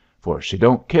solemn, for she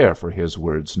don't care for his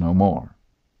words no more.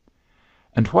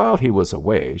 And while he was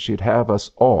away she'd have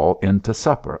us all in to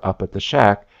supper up at the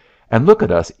shack, and look at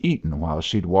us eatin' while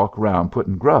she'd walk round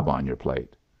puttin' grub on your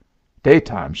plate.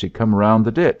 Daytime she'd come around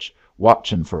the ditch,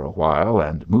 watchin' for a while,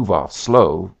 and move off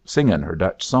slow, singin' her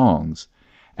Dutch songs.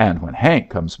 And when Hank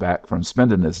comes back from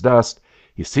spendin' his dust,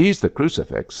 he sees the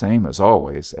crucifix, same as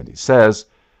always, and he says,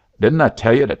 'Didn't I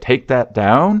tell you to take that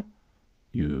down?'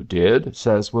 'You did,'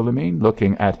 says Willomene,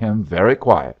 looking at him very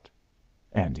quiet.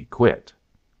 And he quit.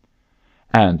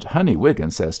 And Honey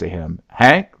Wiggin says to him,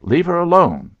 'Hank, leave her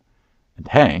alone.' And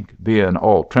Hank, bein'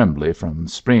 all trembly from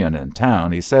spreein' in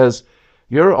town, he says,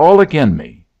 'You're all agin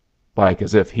me,' like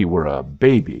as if he were a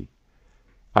baby.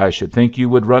 'I should think you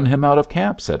would run him out of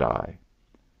camp,' said I.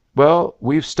 "Well,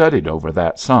 we've studied over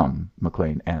that some,"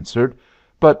 McLean answered.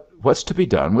 "But what's to be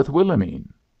done with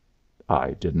Willomene?"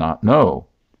 I did not know.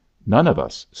 None of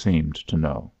us seemed to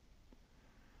know.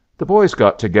 "The boys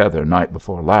got together night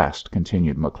before last,"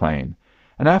 continued McLean,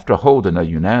 "and after holdin' a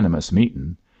unanimous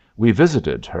meetin', we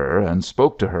visited her and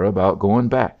spoke to her about goin'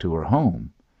 back to her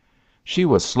home. She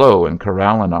was slow in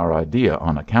corrallin' our idea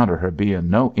on account of her bein'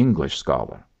 no English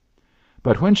scholar.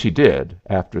 But when she did,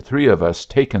 after three of us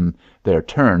takin' their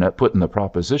turn at puttin' the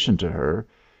proposition to her,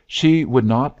 she would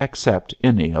not accept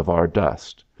any of our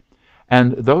dust.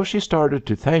 And though she started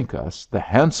to thank us the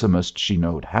handsomest she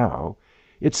knowed how,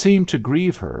 it seemed to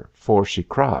grieve her, for she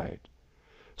cried.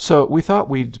 So we thought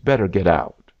we'd better get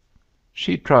out.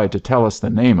 She'd tried to tell us the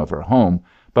name of her home,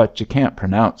 but you can't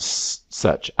pronounce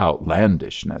such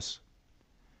outlandishness."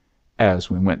 As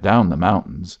we went down the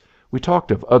mountains we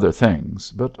talked of other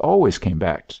things, but always came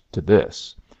back to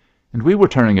this; and we were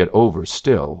turning it over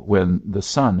still when the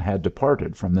sun had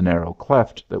departed from the narrow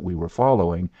cleft that we were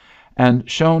following,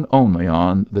 and shone only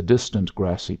on the distant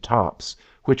grassy tops,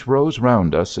 which rose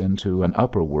round us into an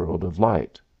upper world of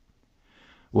light.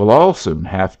 "We'll all soon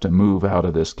have to move out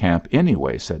of this camp,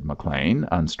 anyway," said McLean,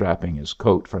 unstrapping his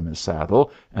coat from his saddle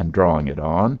and drawing it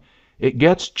on. "It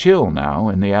gets chill now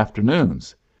in the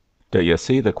afternoons. Do you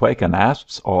see the quakin'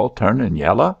 asps all turnin'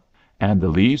 yellow? And the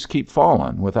leaves keep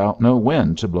fallin' without no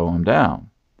wind to blow 'em down.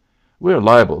 We're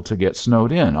liable to get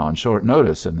snowed in on short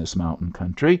notice in this mountain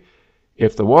country.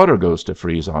 If the water goes to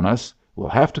freeze on us, we'll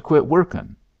have to quit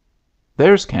workin'.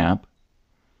 There's camp."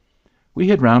 We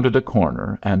had rounded a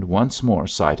corner and once more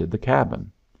sighted the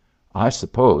cabin. I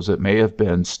suppose it may have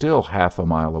been still half a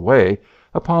mile away,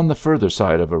 upon the further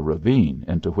side of a ravine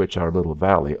into which our little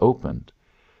valley opened;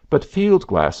 but field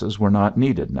glasses were not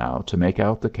needed now to make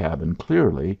out the cabin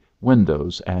clearly,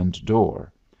 windows and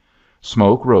door.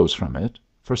 Smoke rose from it,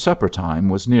 for supper time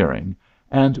was nearing,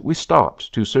 and we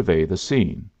stopped to survey the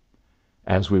scene.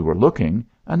 As we were looking,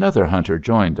 another hunter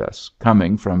joined us,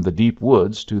 coming from the deep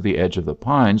woods to the edge of the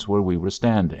pines where we were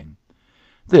standing.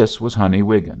 This was Honey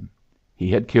Wiggin.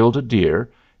 He had killed a deer,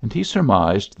 and he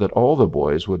surmised that all the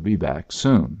boys would be back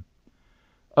soon.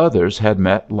 Others had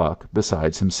met luck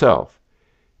besides himself.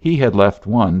 He had left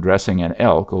one dressing an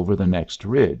elk over the next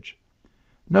ridge.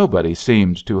 Nobody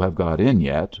seemed to have got in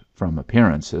yet, from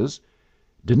appearances.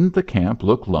 Didn't the camp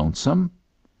look lonesome?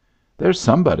 "There's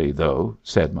somebody, though,"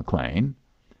 said McLean.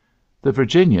 The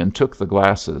Virginian took the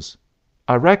glasses.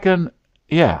 "I reckon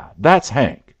that's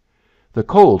Hank. The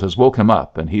cold has woke him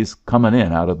up, and he's comin'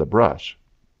 in out of the brush."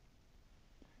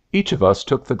 Each of us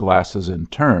took the glasses in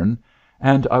turn,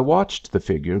 and I watched the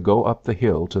figure go up the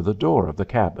hill to the door of the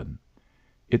cabin.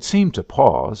 It seemed to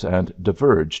pause and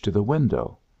diverge to the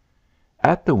window.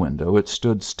 At the window it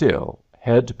stood still,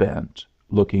 head bent,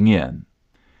 looking in.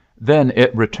 Then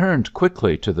it returned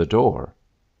quickly to the door.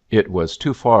 It was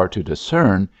too far to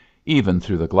discern, even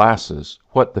through the glasses,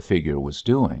 what the figure was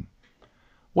doing.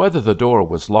 Whether the door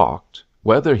was locked,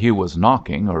 whether he was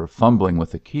knocking or fumbling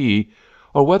with the key,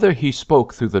 or whether he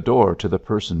spoke through the door to the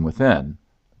person within,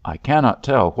 I cannot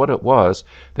tell what it was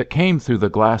that came through the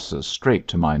glasses straight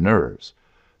to my nerves,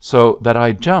 so that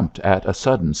I jumped at a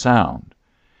sudden sound;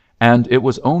 and it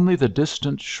was only the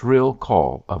distant shrill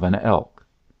call of an elk.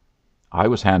 I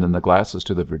was handing the glasses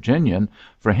to the Virginian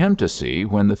for him to see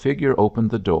when the figure opened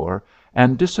the door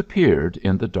and disappeared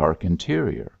in the dark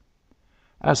interior.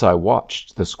 As I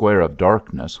watched the square of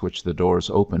darkness which the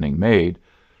door's opening made,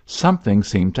 something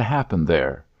seemed to happen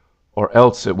there, or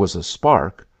else it was a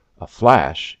spark, a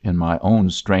flash, in my own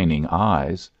straining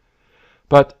eyes.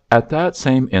 But at that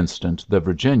same instant the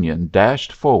Virginian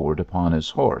dashed forward upon his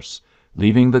horse,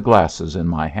 leaving the glasses in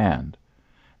my hand;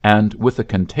 and with the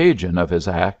contagion of his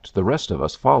act the rest of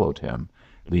us followed him,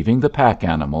 leaving the pack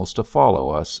animals to follow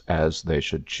us as they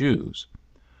should choose.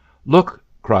 "Look!"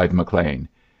 cried McLean.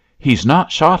 "He's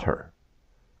not shot her."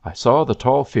 I saw the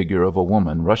tall figure of a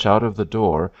woman rush out of the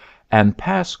door and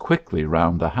pass quickly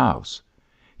round the house.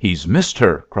 "He's missed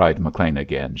her!" cried McLean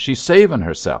again. "She's saving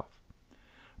herself."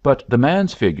 But the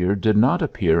man's figure did not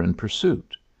appear in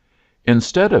pursuit.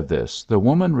 Instead of this, the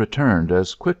woman returned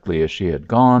as quickly as she had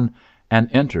gone, and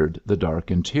entered the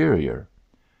dark interior.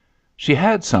 "She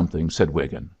had something," said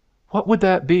Wiggin. "What would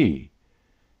that be?"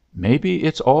 "Maybe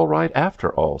it's all right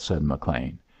after all," said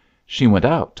McLean. "She went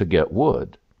out to get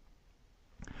wood."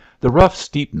 The rough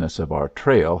steepness of our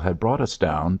trail had brought us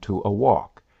down to a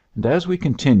walk, and as we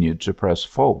continued to press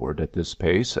forward at this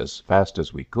pace as fast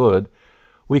as we could,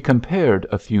 we compared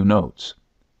a few notes.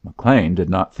 McLean did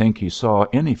not think he saw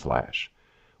any flash.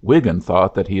 Wiggin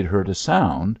thought that he had heard a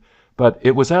sound, but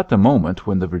it was at the moment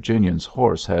when the Virginian's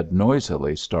horse had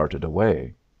noisily started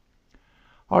away.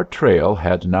 Our trail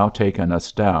had now taken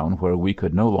us down where we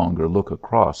could no longer look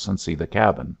across and see the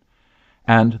cabin,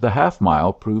 and the half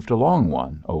mile proved a long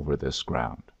one over this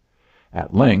ground.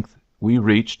 At length we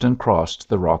reached and crossed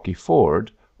the rocky ford,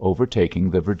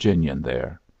 overtaking the Virginian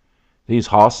there. "These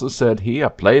hosses," said he, "are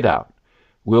played out.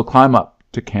 We'll climb up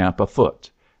to camp afoot,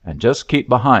 and just keep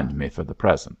behind me for the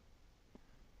present."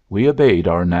 We obeyed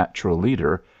our natural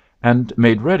leader, and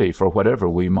made ready for whatever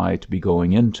we might be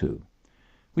going into.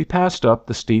 We passed up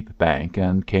the steep bank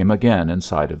and came again in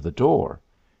sight of the door.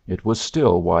 It was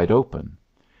still wide open.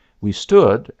 We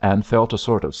stood and felt a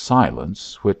sort of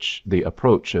silence which the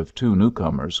approach of two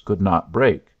newcomers could not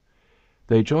break.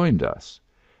 They joined us.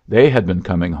 They had been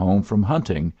coming home from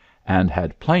hunting, and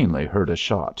had plainly heard a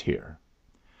shot here.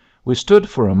 We stood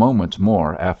for a moment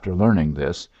more after learning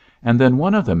this, and then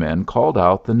one of the men called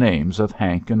out the names of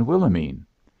Hank and Willomene.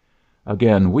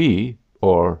 Again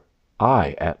or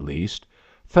I at least,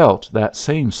 felt that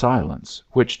same silence,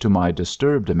 which to my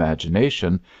disturbed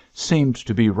imagination seemed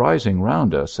to be rising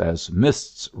round us as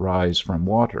mists rise from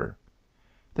water.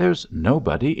 "There's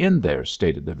nobody in there,"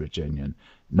 stated the Virginian.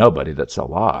 "Nobody that's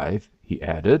alive," he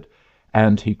added,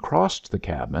 and he crossed the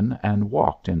cabin and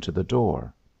walked into the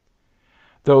door.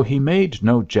 Though he made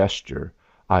no gesture,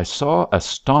 I saw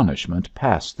astonishment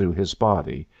pass through his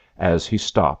body as he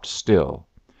stopped still,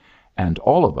 and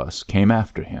all of us came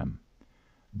after him.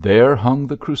 There hung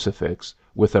the crucifix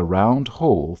with a round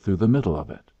hole through the middle of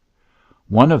it.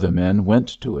 One of the men went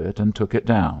to it and took it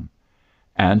down,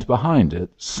 and behind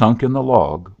it, sunk in the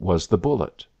log, was the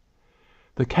bullet.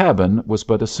 The cabin was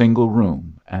but a single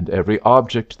room, and every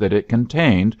object that it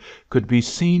contained could be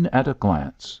seen at a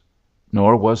glance.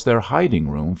 Nor was there hiding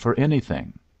room for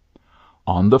anything.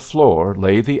 On the floor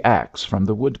lay the axe from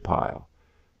the woodpile,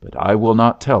 but I will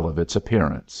not tell of its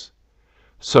appearance.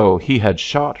 So he had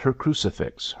shot her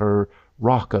crucifix, her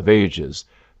Rock of Ages,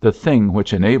 the thing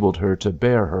which enabled her to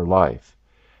bear her life,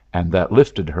 and that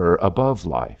lifted her above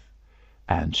life.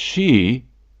 And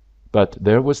but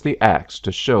there was the axe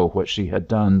to show what she had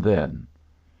done then.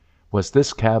 Was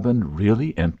this cabin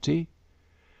really empty?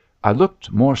 I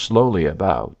looked more slowly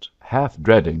about, half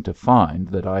dreading to find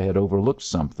that I had overlooked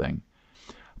something.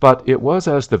 But it was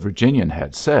as the Virginian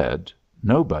had said,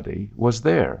 nobody was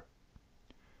there.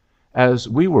 As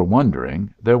we were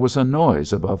wondering, there was a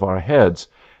noise above our heads,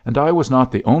 and I was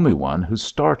not the only one who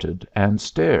started and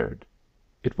stared.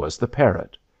 It was the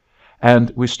parrot,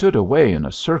 and we stood away in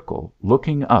a circle,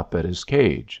 looking up at his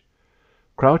cage.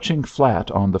 Crouching flat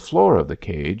on the floor of the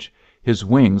cage, his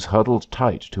wings huddled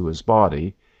tight to his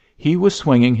body, he was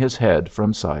swinging his head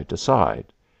from side to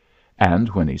side; and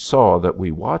when he saw that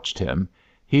we watched him,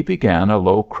 he began a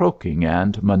low croaking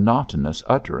and monotonous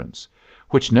utterance,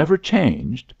 which never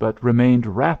changed, but remained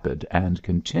rapid and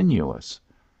continuous.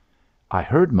 I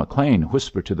heard McLean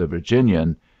whisper to the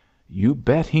Virginian, "You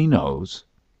bet he knows."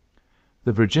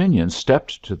 The Virginian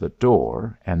stepped to the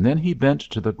door, and then he bent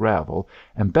to the gravel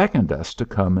and beckoned us to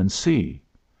come and see.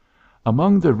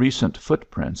 Among the recent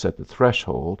footprints at the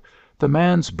threshold the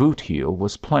man's boot heel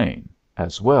was plain,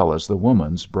 as well as the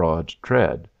woman's broad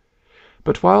tread.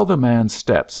 But while the man's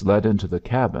steps led into the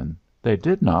cabin, they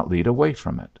did not lead away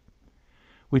from it.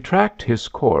 We tracked his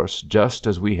course just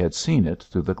as we had seen it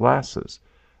through the glasses,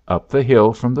 up the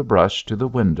hill from the brush to the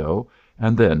window,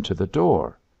 and then to the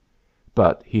door.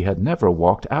 But he had never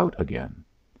walked out again.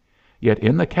 Yet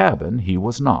in the cabin he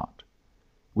was not.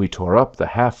 We tore up the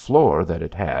half floor that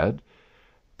it had.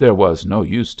 There was no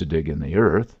use to dig in the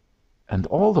earth. And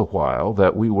all the while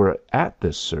that we were at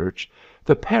this search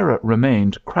the parrot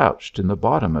remained crouched in the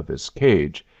bottom of his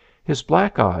cage, his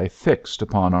black eye fixed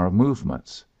upon our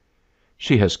movements.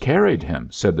 "She has carried him,"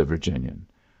 said the Virginian.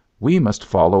 "We must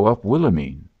follow up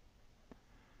Willomene."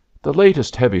 The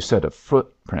latest heavy set of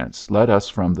footprints led us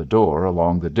from the door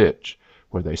along the ditch,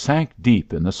 where they sank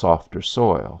deep in the softer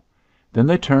soil. Then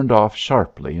they turned off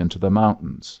sharply into the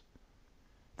mountains.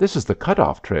 "This is the cut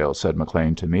off trail," said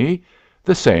McLean to me.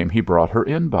 "The same he brought her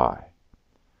in by."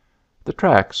 The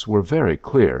tracks were very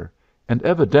clear, and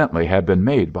evidently had been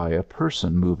made by a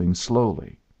person moving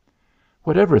slowly.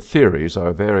 Whatever theories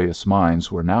our various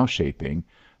minds were now shaping,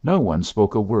 no one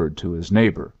spoke a word to his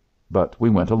neighbor, but we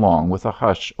went along with a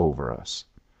hush over us.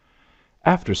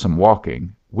 After some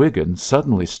walking, Wiggin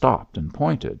suddenly stopped and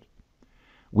pointed.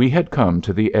 We had come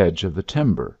to the edge of the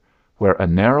timber, where a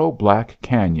narrow black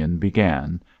cañon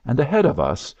began, and ahead of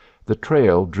us the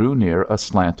trail drew near a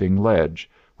slanting ledge,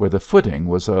 where the footing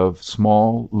was of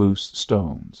small, loose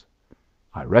stones.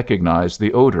 I recognized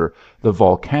the odor, the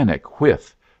volcanic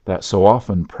whiff, that so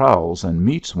often prowls and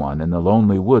meets one in the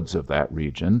lonely woods of that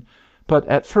region, but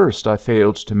at first I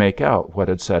failed to make out what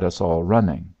had set us all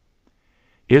running.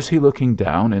 "Is he looking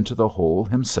down into the hole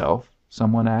himself?"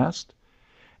 some one asked.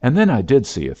 And then I did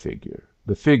see a figure,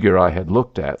 the figure I had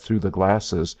looked at through the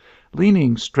glasses,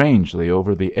 leaning strangely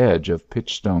over the edge of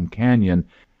Pitchstone Canyon,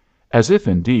 as if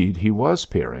indeed he was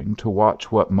peering to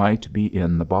watch what might be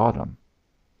in the bottom.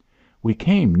 We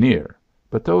came near,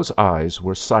 but those eyes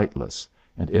were sightless,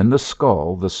 and in the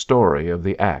skull the story of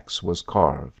the axe was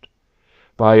carved.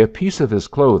 By a piece of his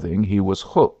clothing he was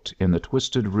hooked in the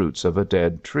twisted roots of a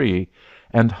dead tree,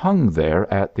 and hung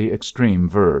there at the extreme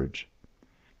verge.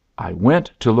 I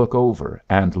went to look over,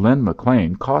 and Lin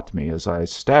McLean caught me as I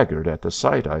staggered at the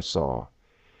sight I saw.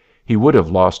 He would have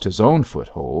lost his own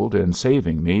foothold in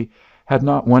saving me had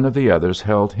not one of the others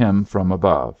held him from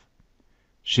above.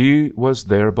 She was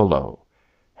there below,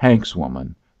 Hank's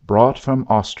woman, brought from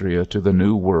Austria to the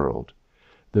New World.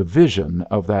 The vision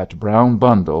of that brown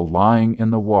bundle lying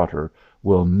in the water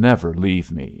will never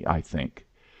leave me, I think.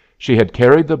 She had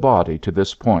carried the body to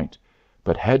this point,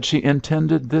 but had she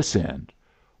intended this end?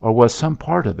 Or was some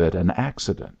part of it an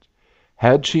accident?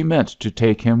 Had she meant to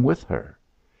take him with her?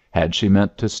 Had she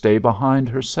meant to stay behind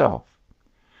herself?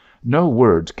 No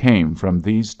word came from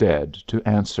these dead to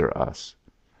answer us.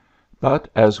 But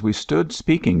as we stood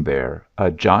speaking there,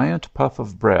 a giant puff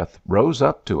of breath rose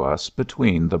up to us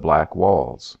between the black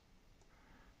walls.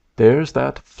 "There's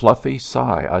that fluffy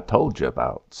sigh I told you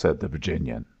about," said the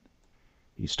Virginian.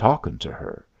 "He's talking to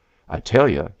her. I tell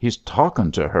you, he's talking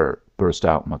to her," burst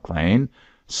out McLean,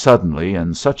 suddenly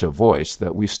in such a voice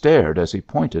that we stared as he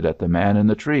pointed at the man in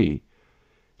the tree.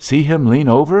 "See him lean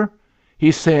over?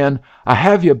 He's saying, 'I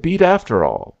have you beat after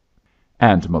all.'"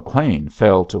 And McLean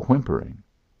fell to whimpering.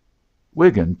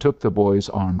 Wiggin took the boy's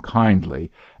arm kindly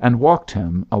and walked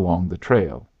him along the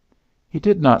trail. He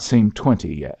did not seem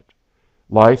 20 yet.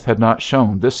 Life had not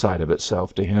shown this side of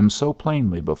itself to him so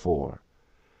plainly before.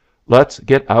 "Let's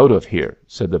get out of here,"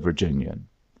 said the Virginian.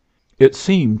 It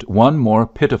seemed one more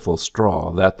pitiful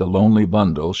straw that the lonely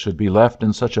bundle should be left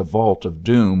in such a vault of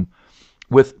doom,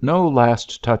 with no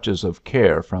last touches of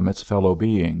care from its fellow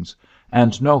beings,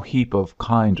 and no heap of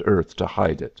kind earth to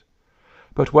hide it.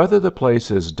 But whether the place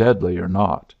is deadly or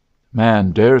not,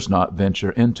 man dares not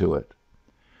venture into it.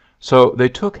 So they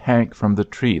took Hank from the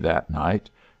tree that night,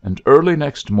 and early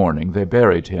next morning they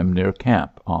buried him near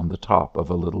camp on the top of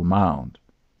a little mound.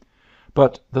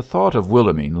 But the thought of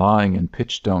Willomene lying in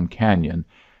Pitchstone Canyon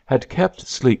had kept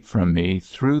sleep from me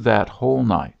through that whole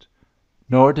night,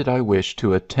 nor did I wish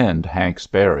to attend Hank's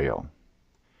burial.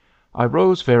 I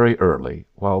rose very early,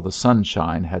 while the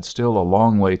sunshine had still a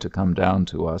long way to come down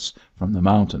to us from the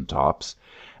mountain tops,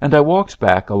 and I walked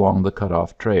back along the cut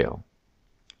off trail.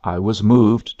 I was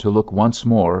moved to look once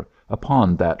more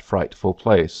upon that frightful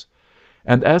place,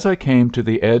 and as I came to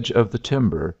the edge of the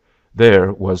timber,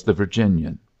 there was the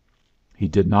Virginian. He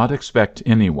did not expect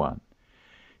any one.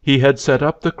 He had set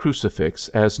up the crucifix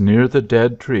as near the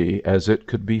dead tree as it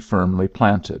could be firmly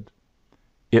planted.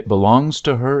 "It belongs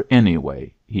to her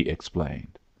anyway," he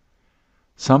explained.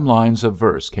 Some lines of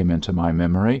verse came into my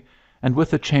memory, and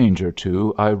with a change or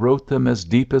two I wrote them as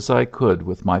deep as I could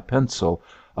with my pencil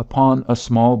upon a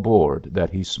small board that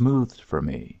he smoothed for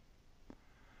me.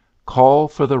 "Call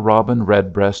for the robin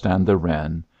redbreast and the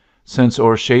wren, since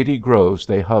o'er shady groves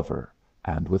they hover,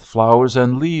 and with flowers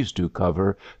and leaves do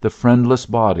cover the friendless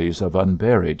bodies of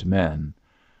unburied men.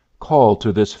 Call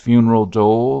to this funeral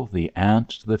dole the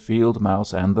ant, the field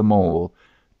mouse, and the mole,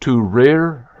 to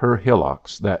rear her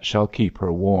hillocks that shall keep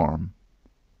her warm."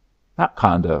 "That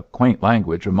kind of quaint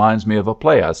language reminds me of a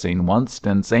play I seen onced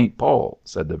in St. Paul,"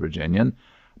 said the Virginian,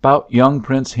 "about young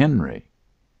Prince Henry."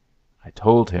 I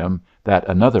told him that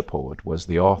another poet was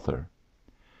the author.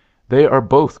 "They are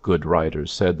both good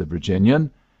writers," said the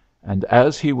Virginian, and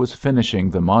as he was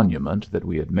finishing the monument that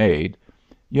we had made,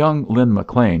 young Lin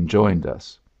McLean joined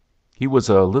us. He was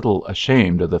a little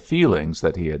ashamed of the feelings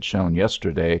that he had shown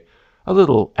yesterday, a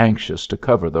little anxious to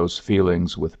cover those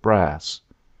feelings with brass.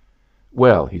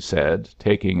 "Well," he said,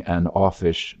 taking an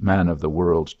offish, man of the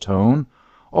world tone,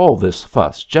 "all this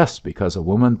fuss just because a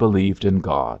woman believed in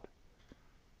God."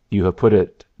 "You have put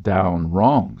it down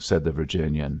wrong," said the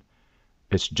Virginian.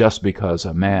 "It's just because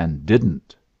a man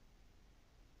didn't."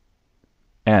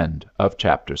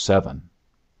 Chapter 8.